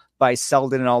trial by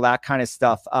Selden and all that kind of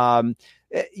stuff.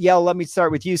 Yael, let me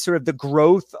start with you, sort of the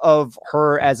growth of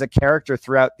her as a character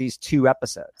throughout these 2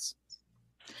 episodes.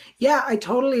 Yeah, I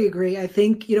totally agree. I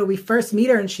think, we first meet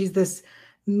her and she's this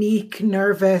meek,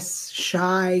 nervous,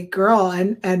 shy girl.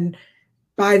 And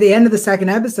by the end of the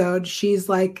 2nd episode, she's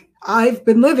like, I've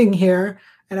been living here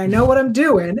and I know what I'm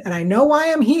doing and I know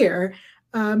why I'm here.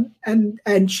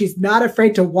 and she's not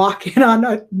afraid to walk in on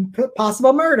a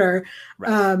possible murder.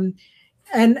 Right.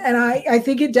 And I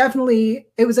think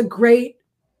it was a great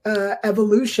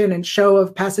evolution and show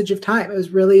of passage of time. It was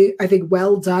really, I think,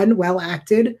 well done, well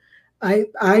acted.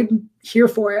 I'm here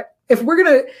for it. If we're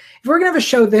gonna have a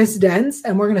show this dense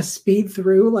and we're gonna speed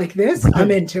through like this,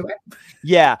 I'm into it.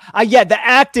 Yeah. The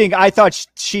acting, I thought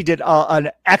she did an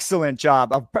excellent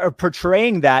job of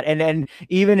portraying that. And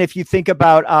even if you think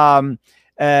about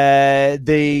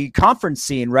the conference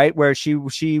scene, right, where she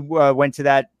went to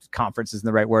that, conference isn't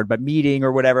the right word, but meeting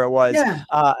or whatever it was.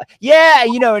 Yeah.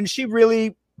 And she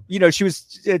really, she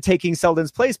was taking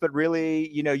Selden's place, but really,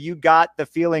 you got the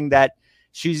feeling that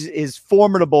is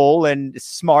formidable and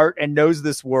smart and knows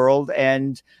this world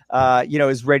and,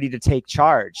 is ready to take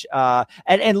charge,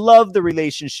 and love the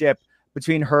relationship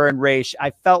between her and Raish.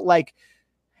 I felt like,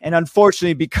 and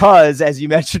unfortunately, because as you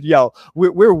mentioned,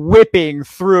 we're whipping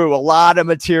through a lot of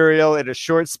material in a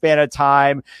short span of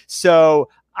time. So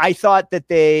I thought that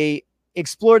they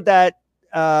explored that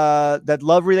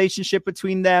love relationship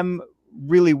between them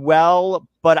really well,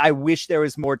 but I wish there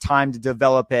was more time to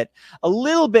develop it a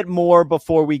little bit more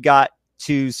before we got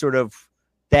to sort of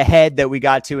the head that we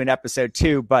got to in episode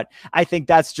 2. But I think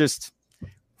that's just,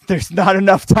 there's not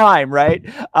enough time, right?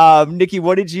 Nikki,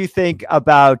 what did you think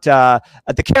about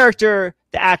the character,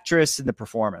 the actress, and the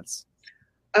performance?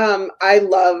 I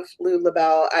love Lou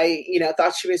LaBelle. I,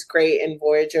 thought she was great in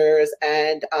Voyagers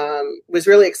and was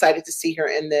really excited to see her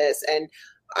in this. And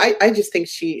I just think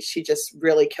she just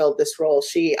really killed this role.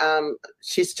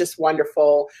 She's just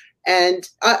wonderful. And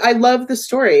I love the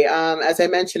story. As I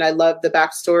mentioned, I love the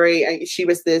backstory. She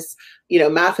was this,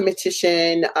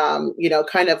 mathematician,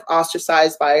 kind of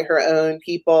ostracized by her own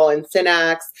people and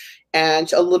Synax,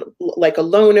 and a little like a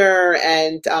loner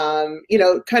and,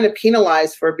 kind of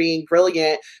penalized for being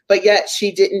brilliant, but yet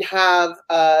she didn't have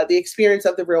the experience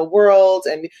of the real world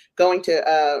and going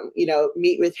to,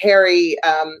 meet with Harry.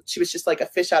 She was just like a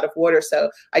fish out of water.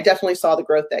 So I definitely saw the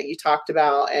growth that you talked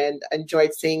about and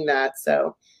enjoyed seeing that.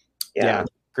 So, yeah.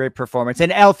 Great performance.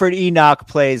 And Alfred Enoch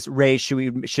plays Raish.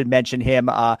 We should mention him.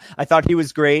 I thought he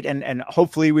was great, and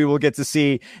hopefully we will get to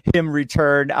see him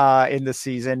return in the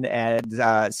season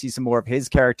and see some more of his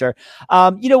character.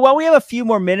 While we have a few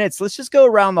more minutes, let's just go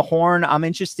around the horn. I'm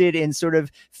interested in sort of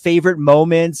favorite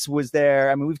moments. We've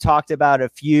talked about a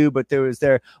few, but was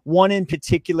there one in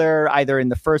particular, either in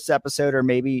the first episode or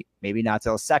maybe not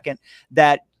till a second,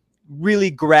 that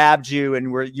really grabbed you and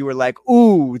you were like,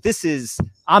 ooh,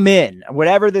 I'm in.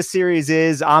 Whatever the series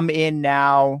is, I'm in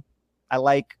now. I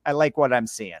like what I'm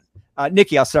seeing.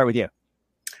 Nikki, I'll start with you.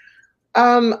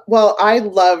 Well, I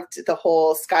loved the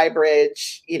whole Sky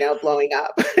Bridge, blowing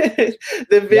up. The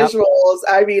visuals.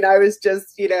 Yep. I mean, I was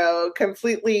just,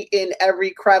 completely in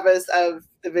every crevice of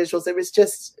the visuals. It was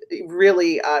just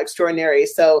really extraordinary.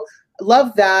 So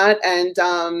love that. And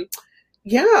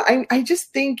I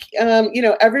just think,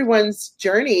 everyone's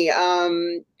journey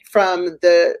from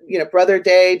the, Brother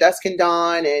Day, Dusk and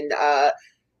Dawn, and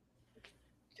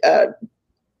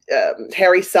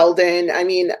Harry Seldon. I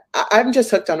mean, I'm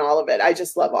just hooked on all of it. I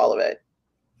just love all of it.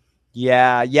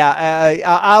 Yeah.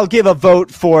 I'll give a vote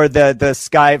for the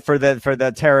Sky for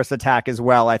the terrorist attack as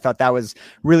well. I thought that was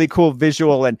really cool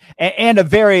visual and a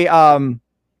very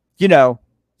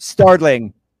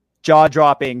startling,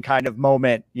 jaw-dropping kind of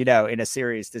moment, in a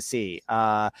series to see.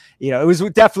 It was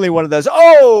definitely one of those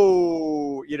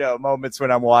moments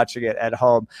when I'm watching it at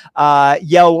home.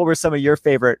 Yell, what were some of your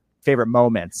favorite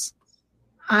moments?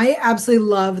 I absolutely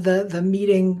love the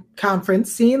meeting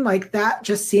conference scene, like that,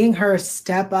 just seeing her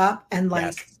step up and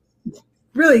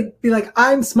really be like,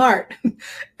 I'm smart.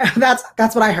 That's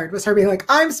what I heard, was her being like,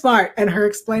 I'm smart, and her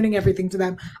explaining everything to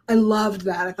them. I loved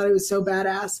that. I thought it was so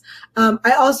badass.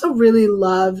 I also really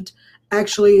loved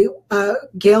actually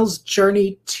Gail's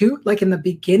journey to, like, in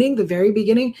the very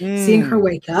beginning, seeing her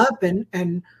wake up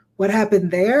and what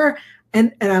happened there.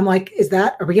 And I'm like,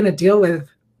 are we going to deal with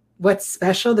what's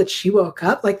special that she woke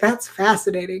up? Like, that's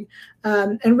fascinating.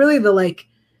 And really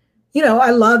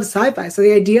I love sci-fi. So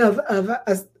the idea of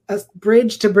a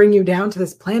bridge to bring you down to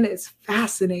this planet is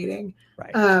fascinating.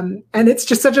 Right. And it's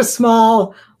just such a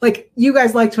small, like, you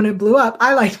guys liked when it blew up.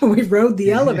 I liked when we rode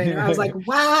the elevator. I was like,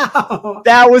 wow.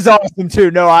 That was awesome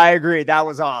too. No, I agree. That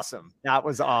was awesome. I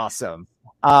liked,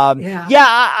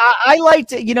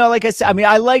 like I said,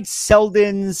 I liked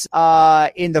Selden's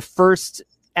in the first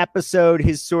episode,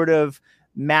 his sort of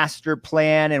master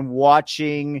plan, and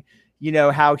watching,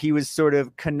 how he was sort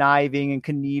of conniving and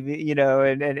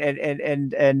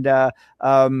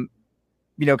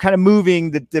kind of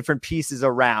moving the different pieces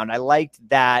around. I liked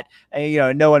that.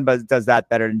 And, no one does that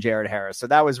better than Jared Harris. So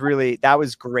that was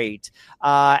great.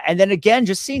 And then again,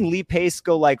 just seeing Lee Pace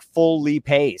go like full Lee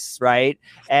Pace, right?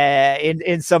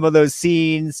 In some of those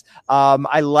scenes.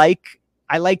 I like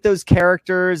those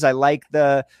characters. I like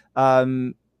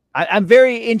I'm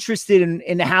very interested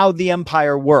in how the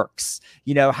Empire works.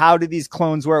 How do these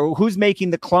clones work? Who's making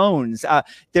the clones?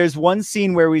 There's one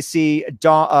scene where we see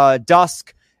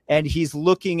Dusk, and he's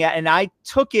looking at, and I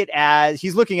took it as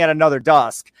he's looking at another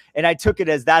Dusk, and I took it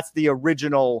as that's the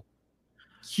original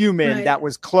human that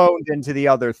was cloned into the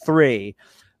other three.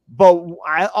 But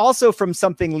I also, from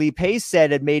something Lee Pace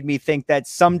said, it made me think that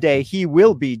someday he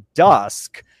will be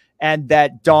Dusk and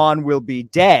that Dawn will be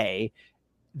Day.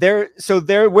 Where's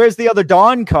the other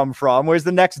Dawn come from? Where's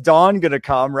the next Dawn going to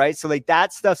come? Right. So like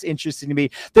that stuff's interesting to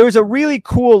me. There was a really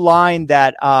cool line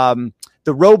that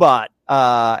the robot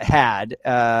had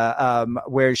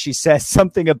where she says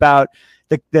something about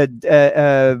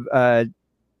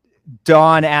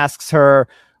Dawn asks her,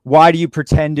 why do you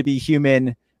pretend to be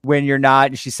human when you're not?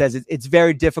 And she says, it's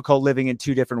very difficult living in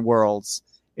two different worlds.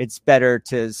 It's better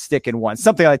to stick in one.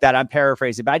 Something like that. I'm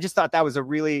paraphrasing, but I just thought that was a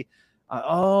really,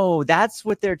 that's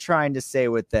what they're trying to say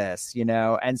with this,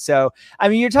 And so, I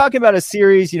mean, you're talking about a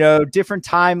series, different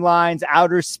timelines,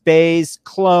 outer space,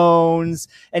 clones,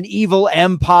 an evil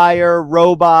empire,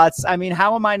 robots. I mean,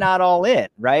 how am I not all in,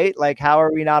 right? Like, how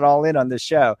are we not all in on this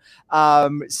show?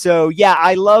 So yeah,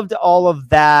 I loved all of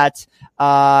that.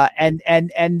 And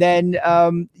then,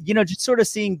 just sort of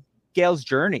seeing Gail's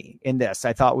journey in this,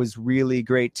 I thought was really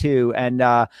great too. And,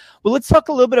 well, let's talk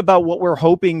a little bit about what we're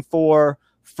hoping for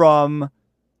from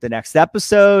the next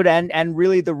episode and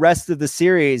really the rest of the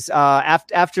series.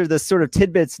 After the sort of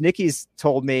tidbits Nikki's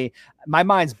told me, my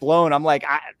mind's blown. I'm like,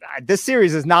 this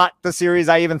series is not the series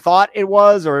I even thought it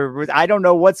was, or I don't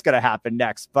know what's going to happen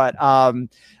next. But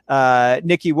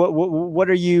Nikki, what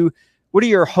are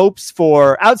your hopes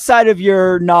for, outside of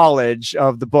your knowledge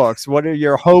of the books? What are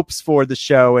your hopes for the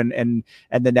show and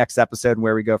the next episode and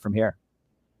where we go from here?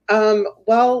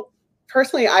 Well,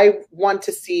 personally, I want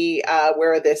to see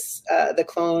where the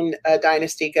clone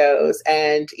dynasty goes,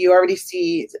 and you already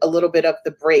see a little bit of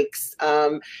the breaks,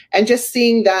 and just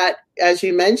seeing that, as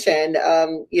you mentioned,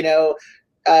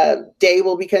 Day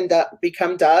will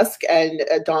become Dusk, and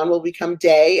Dawn will become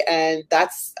Day, and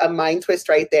that's a mind twist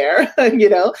right there,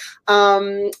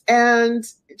 and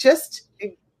just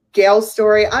Gail's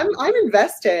story. I'm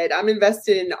invested. I'm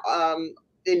invested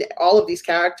in all of these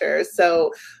characters.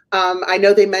 So. I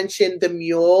know they mentioned the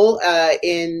mule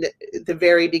in the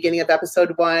very beginning of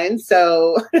episode 1.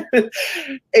 So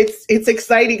it's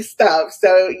exciting stuff.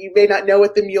 So you may not know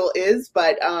what the mule is,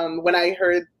 but when I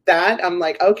heard that, I'm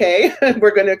like, okay,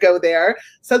 we're going to go there.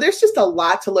 So there's just a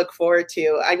lot to look forward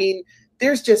to. I mean,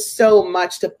 there's just so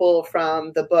much to pull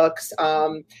from the books.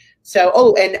 And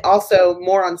also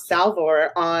more on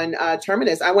Salvor on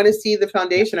Terminus. I want to see the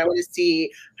Foundation. I want to see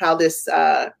how this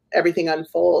everything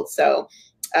unfolds. So.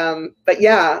 But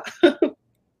yeah,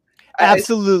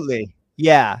 absolutely.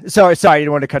 Yeah. Sorry. I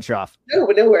didn't want to cut you off. No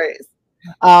worries.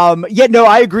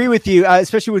 I agree with you,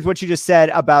 especially with what you just said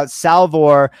about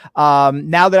Salvor.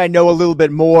 Now that I know a little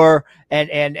bit more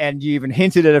and you even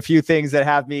hinted at a few things that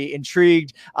have me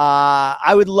intrigued,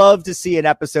 I would love to see an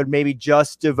episode maybe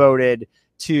just devoted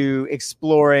to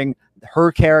exploring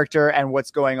her character and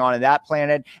what's going on in that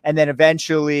planet. And then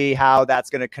eventually how that's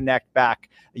going to connect back.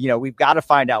 We've got to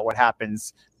find out what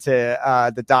happens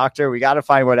to the Doctor. We got to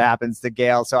find what happens to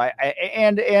Gail. So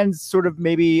and sort of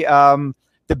maybe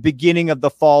the beginning of the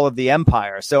fall of the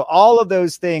Empire. So all of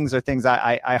those things are things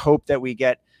I hope that we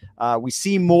get, we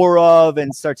see more of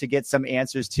and start to get some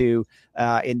answers to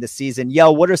in the season.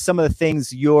 Yell, what are some of the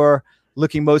things you're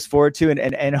looking most forward to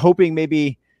and hoping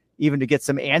maybe even to get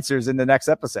some answers in the next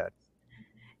episode?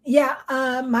 Yeah,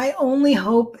 my only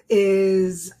hope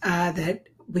is that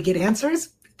we get answers,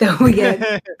 that we get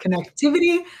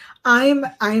connectivity. I'm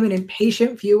an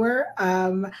impatient viewer.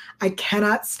 I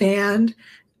cannot stand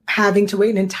having to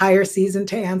wait an entire season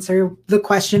to answer the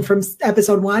question from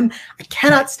episode 1. I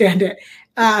cannot stand it.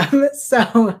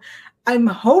 So I'm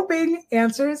hoping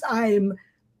answers. I'm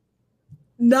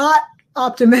not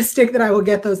optimistic that I will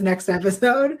get those next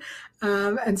episode.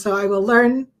 And so I will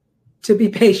learn to be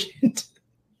patient.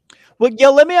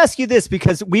 Well, let me ask you this,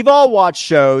 because we've all watched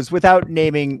shows, without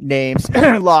naming names,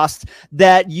 Lost,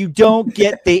 that you don't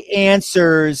get the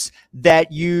answers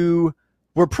that you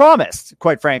were promised,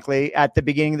 quite frankly, at the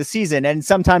beginning of the season. And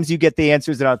sometimes you get the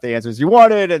answers that aren't the answers you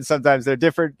wanted, and sometimes they're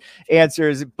different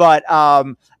answers. But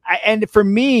and for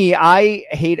me, I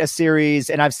hate a series,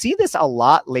 and I've seen this a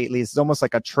lot lately. It's almost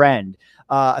like a trend,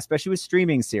 especially with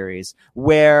streaming series,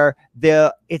 where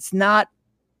it's not.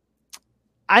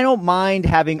 I don't mind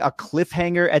having a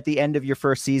cliffhanger at the end of your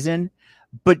first season,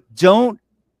 but don't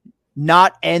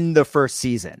not end the first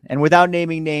season. And without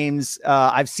naming names,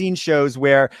 I've seen shows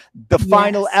where the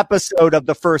final episode of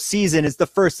the first season is the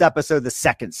first episode of the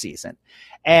second season.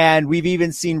 And we've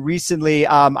even seen recently,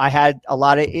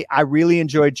 I really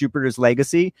enjoyed Jupiter's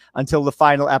Legacy until the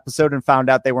final episode and found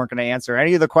out they weren't going to answer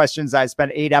any of the questions I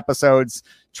spent 8 episodes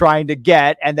trying to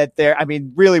get. And that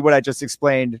really what I just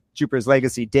explained, Jupiter's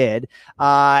Legacy did.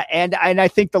 And I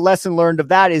think the lesson learned of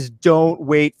that is don't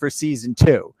wait for season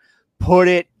 2. Put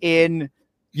it in,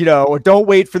 or don't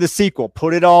wait for the sequel.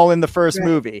 Put it all in the first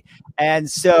movie. And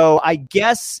so I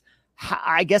guess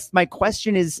my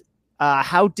question is,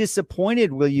 how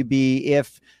disappointed will you be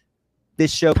if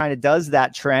this show kind of does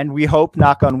that trend? We hope,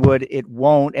 knock on wood, it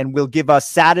won't, and will give us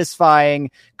satisfying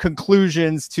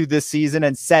conclusions to this season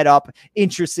and set up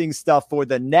interesting stuff for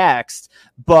the next.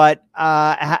 But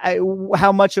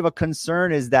how much of a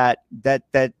concern is that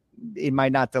it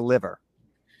might not deliver?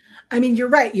 I mean, you're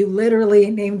right. You literally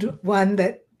named one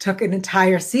that took an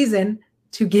entire season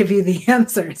to give you the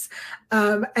answers.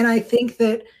 And I think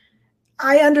that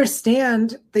I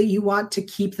understand that you want to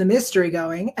keep the mystery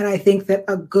going. And I think that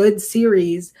a good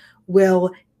series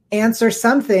will answer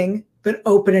something, but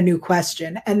open a new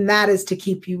question. And that is to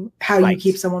keep you, how you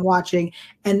keep someone watching.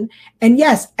 And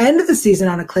yes, end the season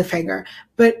on a cliffhanger,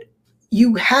 but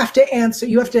you have to answer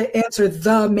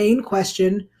the main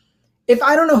question. If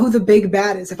I don't know who the big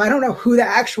bad is, if I don't know who the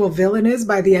actual villain is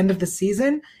by the end of the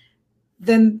season,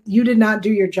 then you did not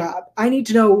do your job. I need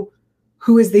to know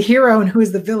who is the hero and who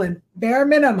is the villain, bare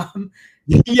minimum.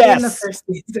 Yes. In the first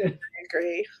season.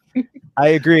 I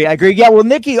agree. Yeah. Well,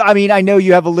 Nikki, I mean, I know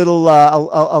you have a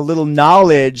little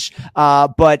knowledge,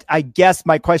 but I guess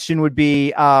my question would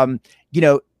be,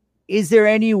 is there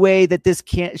any way that this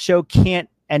show can't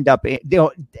end up,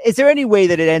 is there any way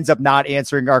that it ends up not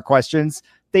answering our questions?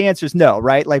 The answer is no,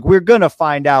 right? Like, we're going to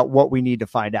find out what we need to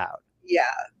find out. Yeah.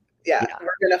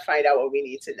 We're going to find out what we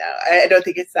need to know. I don't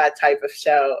think it's that type of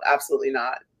show. Absolutely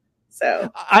not. So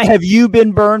have you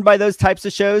been burned by those types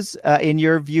of shows in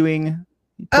your viewing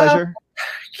pleasure?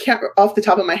 Can't off the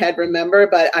top of my head remember,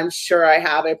 but I'm sure I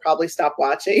have. I probably stopped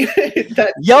watching.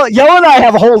 Yo and I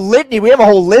have a whole litany. We have a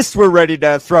whole list we're ready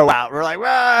to throw out. We're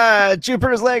like,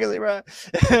 Jupiter's Legacy.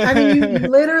 I mean, you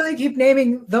literally keep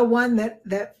naming the one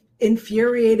that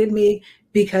infuriated me,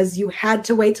 because you had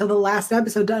to wait till the last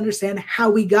episode to understand how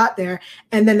we got there,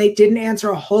 and then they didn't answer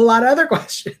a whole lot of other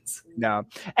questions. No,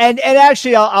 and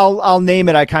actually, I'll name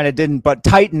it. I kind of didn't, but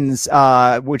Titans,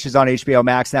 which is on HBO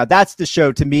Max now, that's the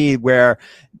show to me where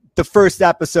the first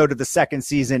episode of the second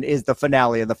season is the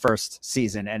finale of the first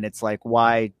season, and it's like,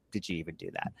 why did you even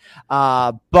do that?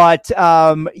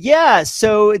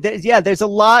 There's a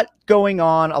lot going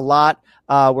on, a lot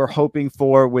we're hoping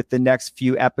for with the next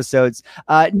few episodes.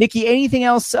 Nikki, anything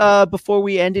else before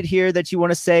we end it here that you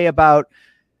want to say about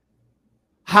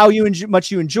how much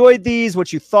you enjoyed these,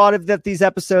 what you thought of these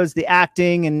episodes, the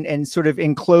acting, and sort of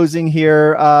in closing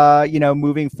here,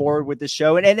 moving forward with the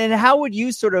show, and how would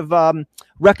you sort of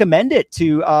recommend it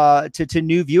to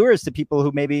new viewers, to people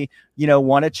who maybe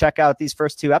want to check out these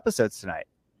first 2 episodes tonight?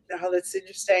 Oh, that's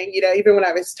interesting. Even when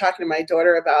I was talking to my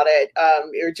daughter about it,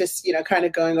 we were just, kind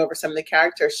of going over some of the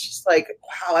characters. She's like,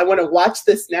 wow, I want to watch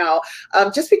this now.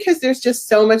 Just because there's just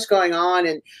so much going on,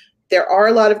 and there are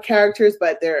a lot of characters,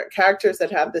 but they're characters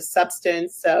that have the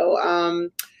substance. So,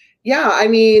 I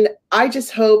mean, I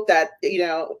just hope that,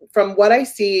 from what I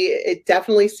see, it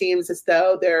definitely seems as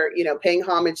though they're, paying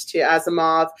homage to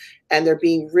Asimov, and they're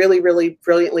being really, really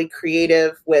brilliantly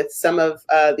creative with some of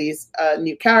these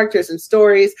new characters and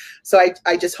stories. So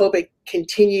I just hope it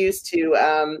continues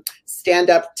to stand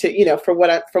up to, from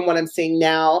what I'm seeing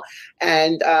now,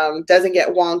 and doesn't get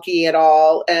wonky at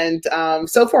all. And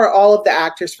so far, all of the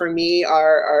actors for me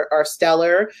are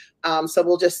stellar. So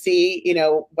we'll just see,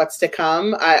 what's to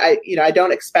come. I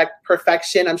don't expect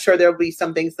perfection. I'm sure there'll be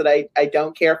some things that I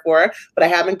don't care for, but I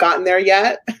haven't gotten there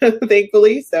yet,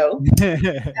 thankfully. So,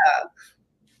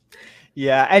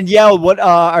 yeah. And Yael, what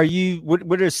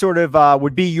are sort of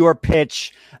would be your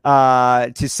pitch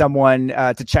to someone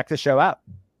to check the show out?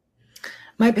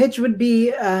 My pitch would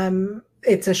be,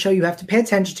 it's a show you have to pay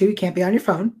attention to. You can't be on your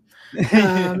phone.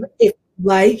 If you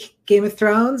like Game of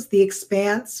Thrones, The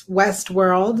Expanse,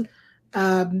 Westworld,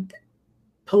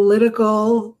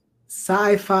 political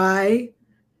sci-fi,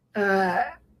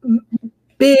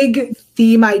 big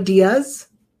theme ideas,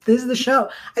 this is the show.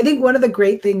 I think one of the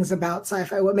great things about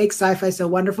sci-fi, what makes sci-fi so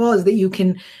wonderful, is that you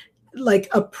can like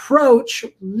approach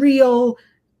real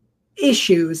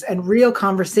issues and real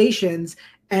conversations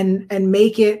and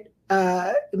make it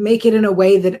in a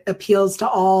way that appeals to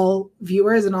all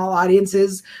viewers and all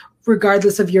audiences,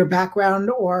 regardless of your background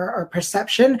or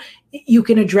perception. You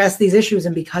can address these issues,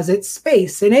 and because it's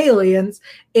space and aliens,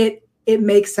 it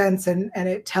makes sense and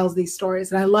it tells these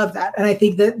stories. And I love that. And I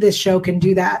think that this show can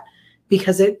do that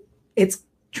because it's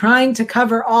trying to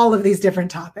cover all of these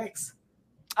different topics.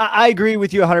 I agree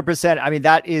with you 100%. I mean,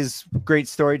 that is great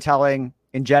storytelling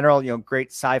in general,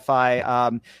 great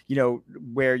sci-fi,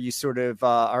 where you sort of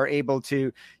are able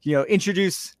to,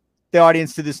 introduce the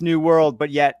audience to this new world, but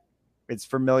yet it's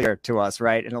familiar to us,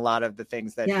 right? And a lot of the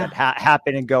things that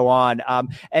happen and go on.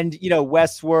 And,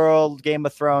 Westworld, Game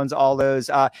of Thrones, all those.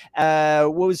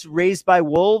 What was Raised by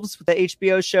Wolves, the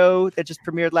HBO show that just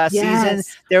premiered last season?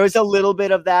 There was a little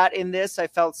bit of that in this. I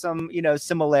felt some,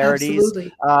 similarities.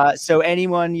 Absolutely. So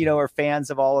anyone, are fans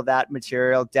of all of that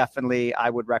material, definitely I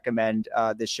would recommend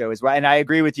this show as well. And I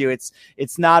agree with you.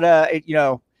 It's not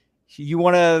you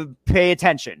want to pay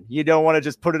attention. You don't want to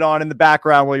just put it on in the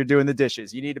background while you're doing the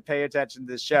dishes. You need to pay attention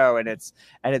to the show, and it's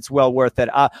well worth it.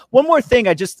 One more thing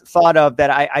I just thought of that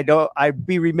I'd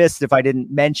be remiss if I didn't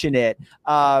mention it.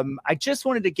 I just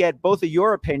wanted to get both of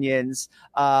your opinions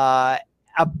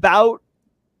about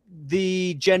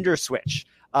the gender switch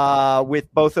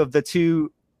with both of the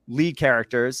two lead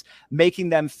characters, making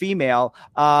them female,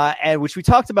 and which we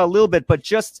talked about a little bit, but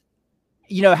just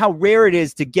how rare it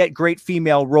is to get great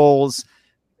female roles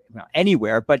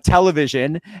anywhere but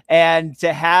television, and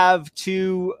to have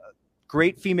two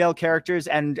great female characters.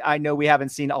 And I know we haven't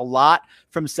seen a lot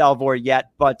from Salvor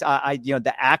yet, but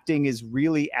the acting is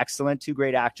really excellent. Two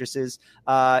great actresses.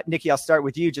 Nikki, I'll start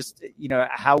with you. Just,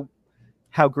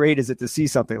 how great is it to see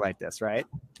something like this, right?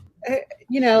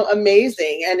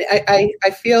 Amazing. And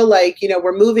I feel like,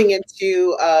 we're moving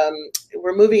into a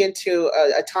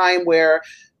time where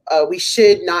we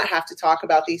should not have to talk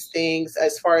about these things,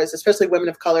 as far as especially women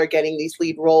of color getting these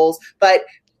lead roles. But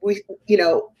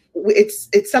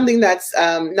it's something that's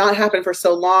not happened for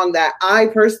so long that I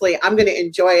personally, I'm going to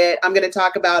enjoy it. I'm going to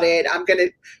talk about it. I'm going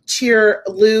to cheer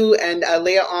Lou and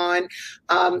Leah on.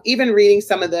 Even reading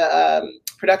some of the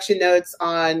production notes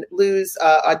on Lou's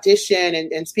audition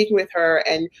and speaking with her,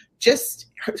 and just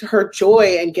her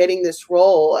joy in getting this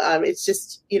role. It's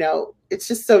just, it's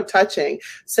just so touching.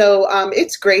 So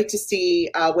it's great to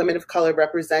see women of color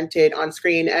represented on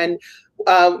screen, and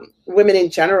women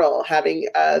in general having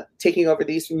taking over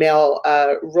these male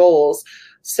roles.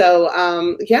 So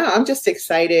I'm just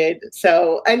excited.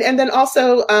 So and then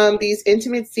also these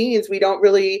intimate scenes we don't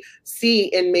really see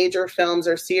in major films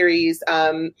or series.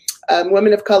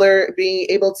 Women of color being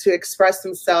able to express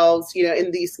themselves,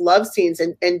 in these love scenes,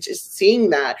 and just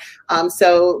seeing that.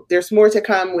 So there's more to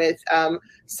come with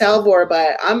Salvor,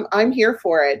 but I'm here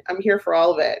for it. I'm here for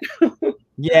all of it.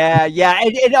 Yeah.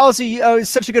 And also, it's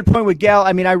such a good point with Gail.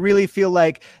 I mean, I really feel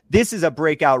like this is a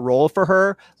breakout role for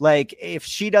her. Like, if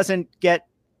she doesn't get,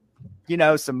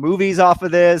 some movies off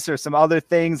of this or some other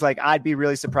things, like, I'd be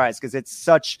really surprised, because it's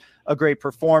such a great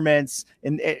performance,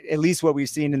 in at least what we've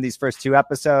seen in these first two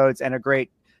episodes, and a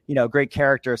great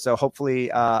character. So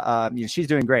hopefully, she's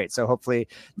doing great. So hopefully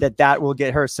that will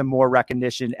get her some more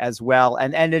recognition as well.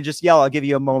 And then just I'll give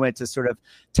you a moment to sort of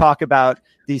talk about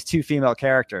these two female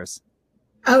characters.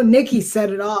 Oh, Nikki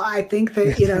said it all. I think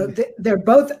that, they're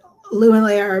both, Lou and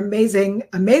Leia, are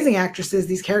amazing actresses.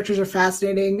 These characters are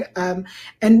fascinating. And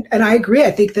I agree.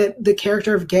 I think that the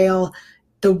character of Gail,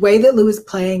 the way that Lou is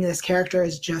playing this character,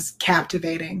 is just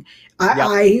captivating.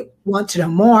 I want to know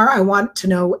more. I want to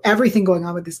know everything going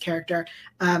on with this character.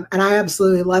 And I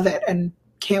absolutely love it, and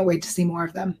can't wait to see more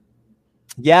of them.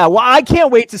 Yeah, well, I can't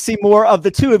wait to see more of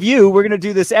the two of you. We're going to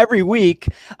do this every week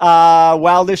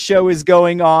while this show is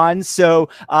going on. So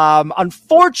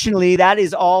unfortunately, that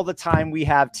is all the time we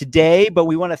have today, but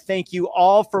we want to thank you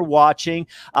all for watching.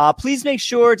 Please make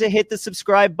sure to hit the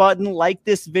subscribe button, like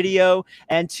this video,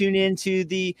 and tune in to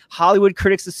the Hollywood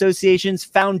Critics Association's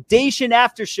Foundation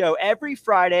After Show every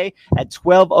Friday at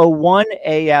 12:01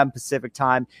 a.m. Pacific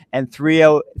Time and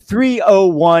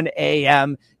 3:01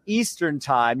 a.m. Eastern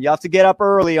Time. You have to get up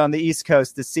early on the East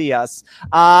Coast to see us.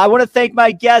 I want to thank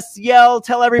my guests.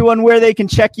 Tell everyone where they can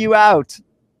check you out.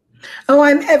 Oh,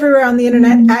 I'm everywhere on the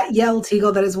internet at Yael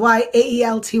Tygiel. That is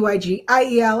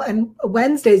YAELTYGIEL. And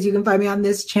Wednesdays, you can find me on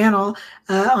this channel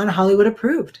on Hollywood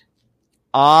Approved.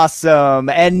 Awesome.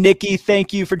 And Nikki,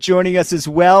 thank you for joining us as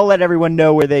well. Let everyone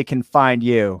know where they can find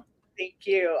you. Thank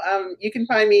you. You can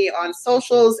find me on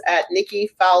socials at Nikki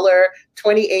Fowler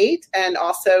 28 and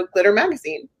also Glitter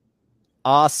Magazine.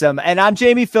 Awesome. And I'm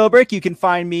Jamie Philbrick. You can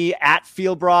find me at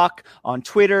Philbrock on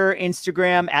Twitter,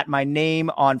 Instagram, at my name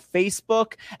on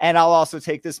Facebook. And I'll also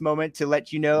take this moment to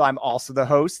let you know I'm also the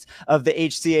host of the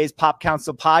HCA's Pop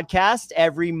Council podcast.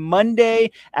 Every Monday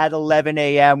at 11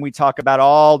 a.m., we talk about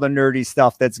all the nerdy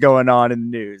stuff that's going on in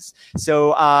the news.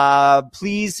 So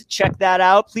please check that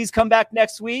out. Please come back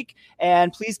next week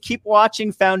and please keep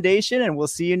watching Foundation, and we'll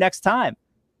see you next time.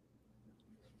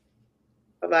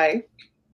 Bye-bye.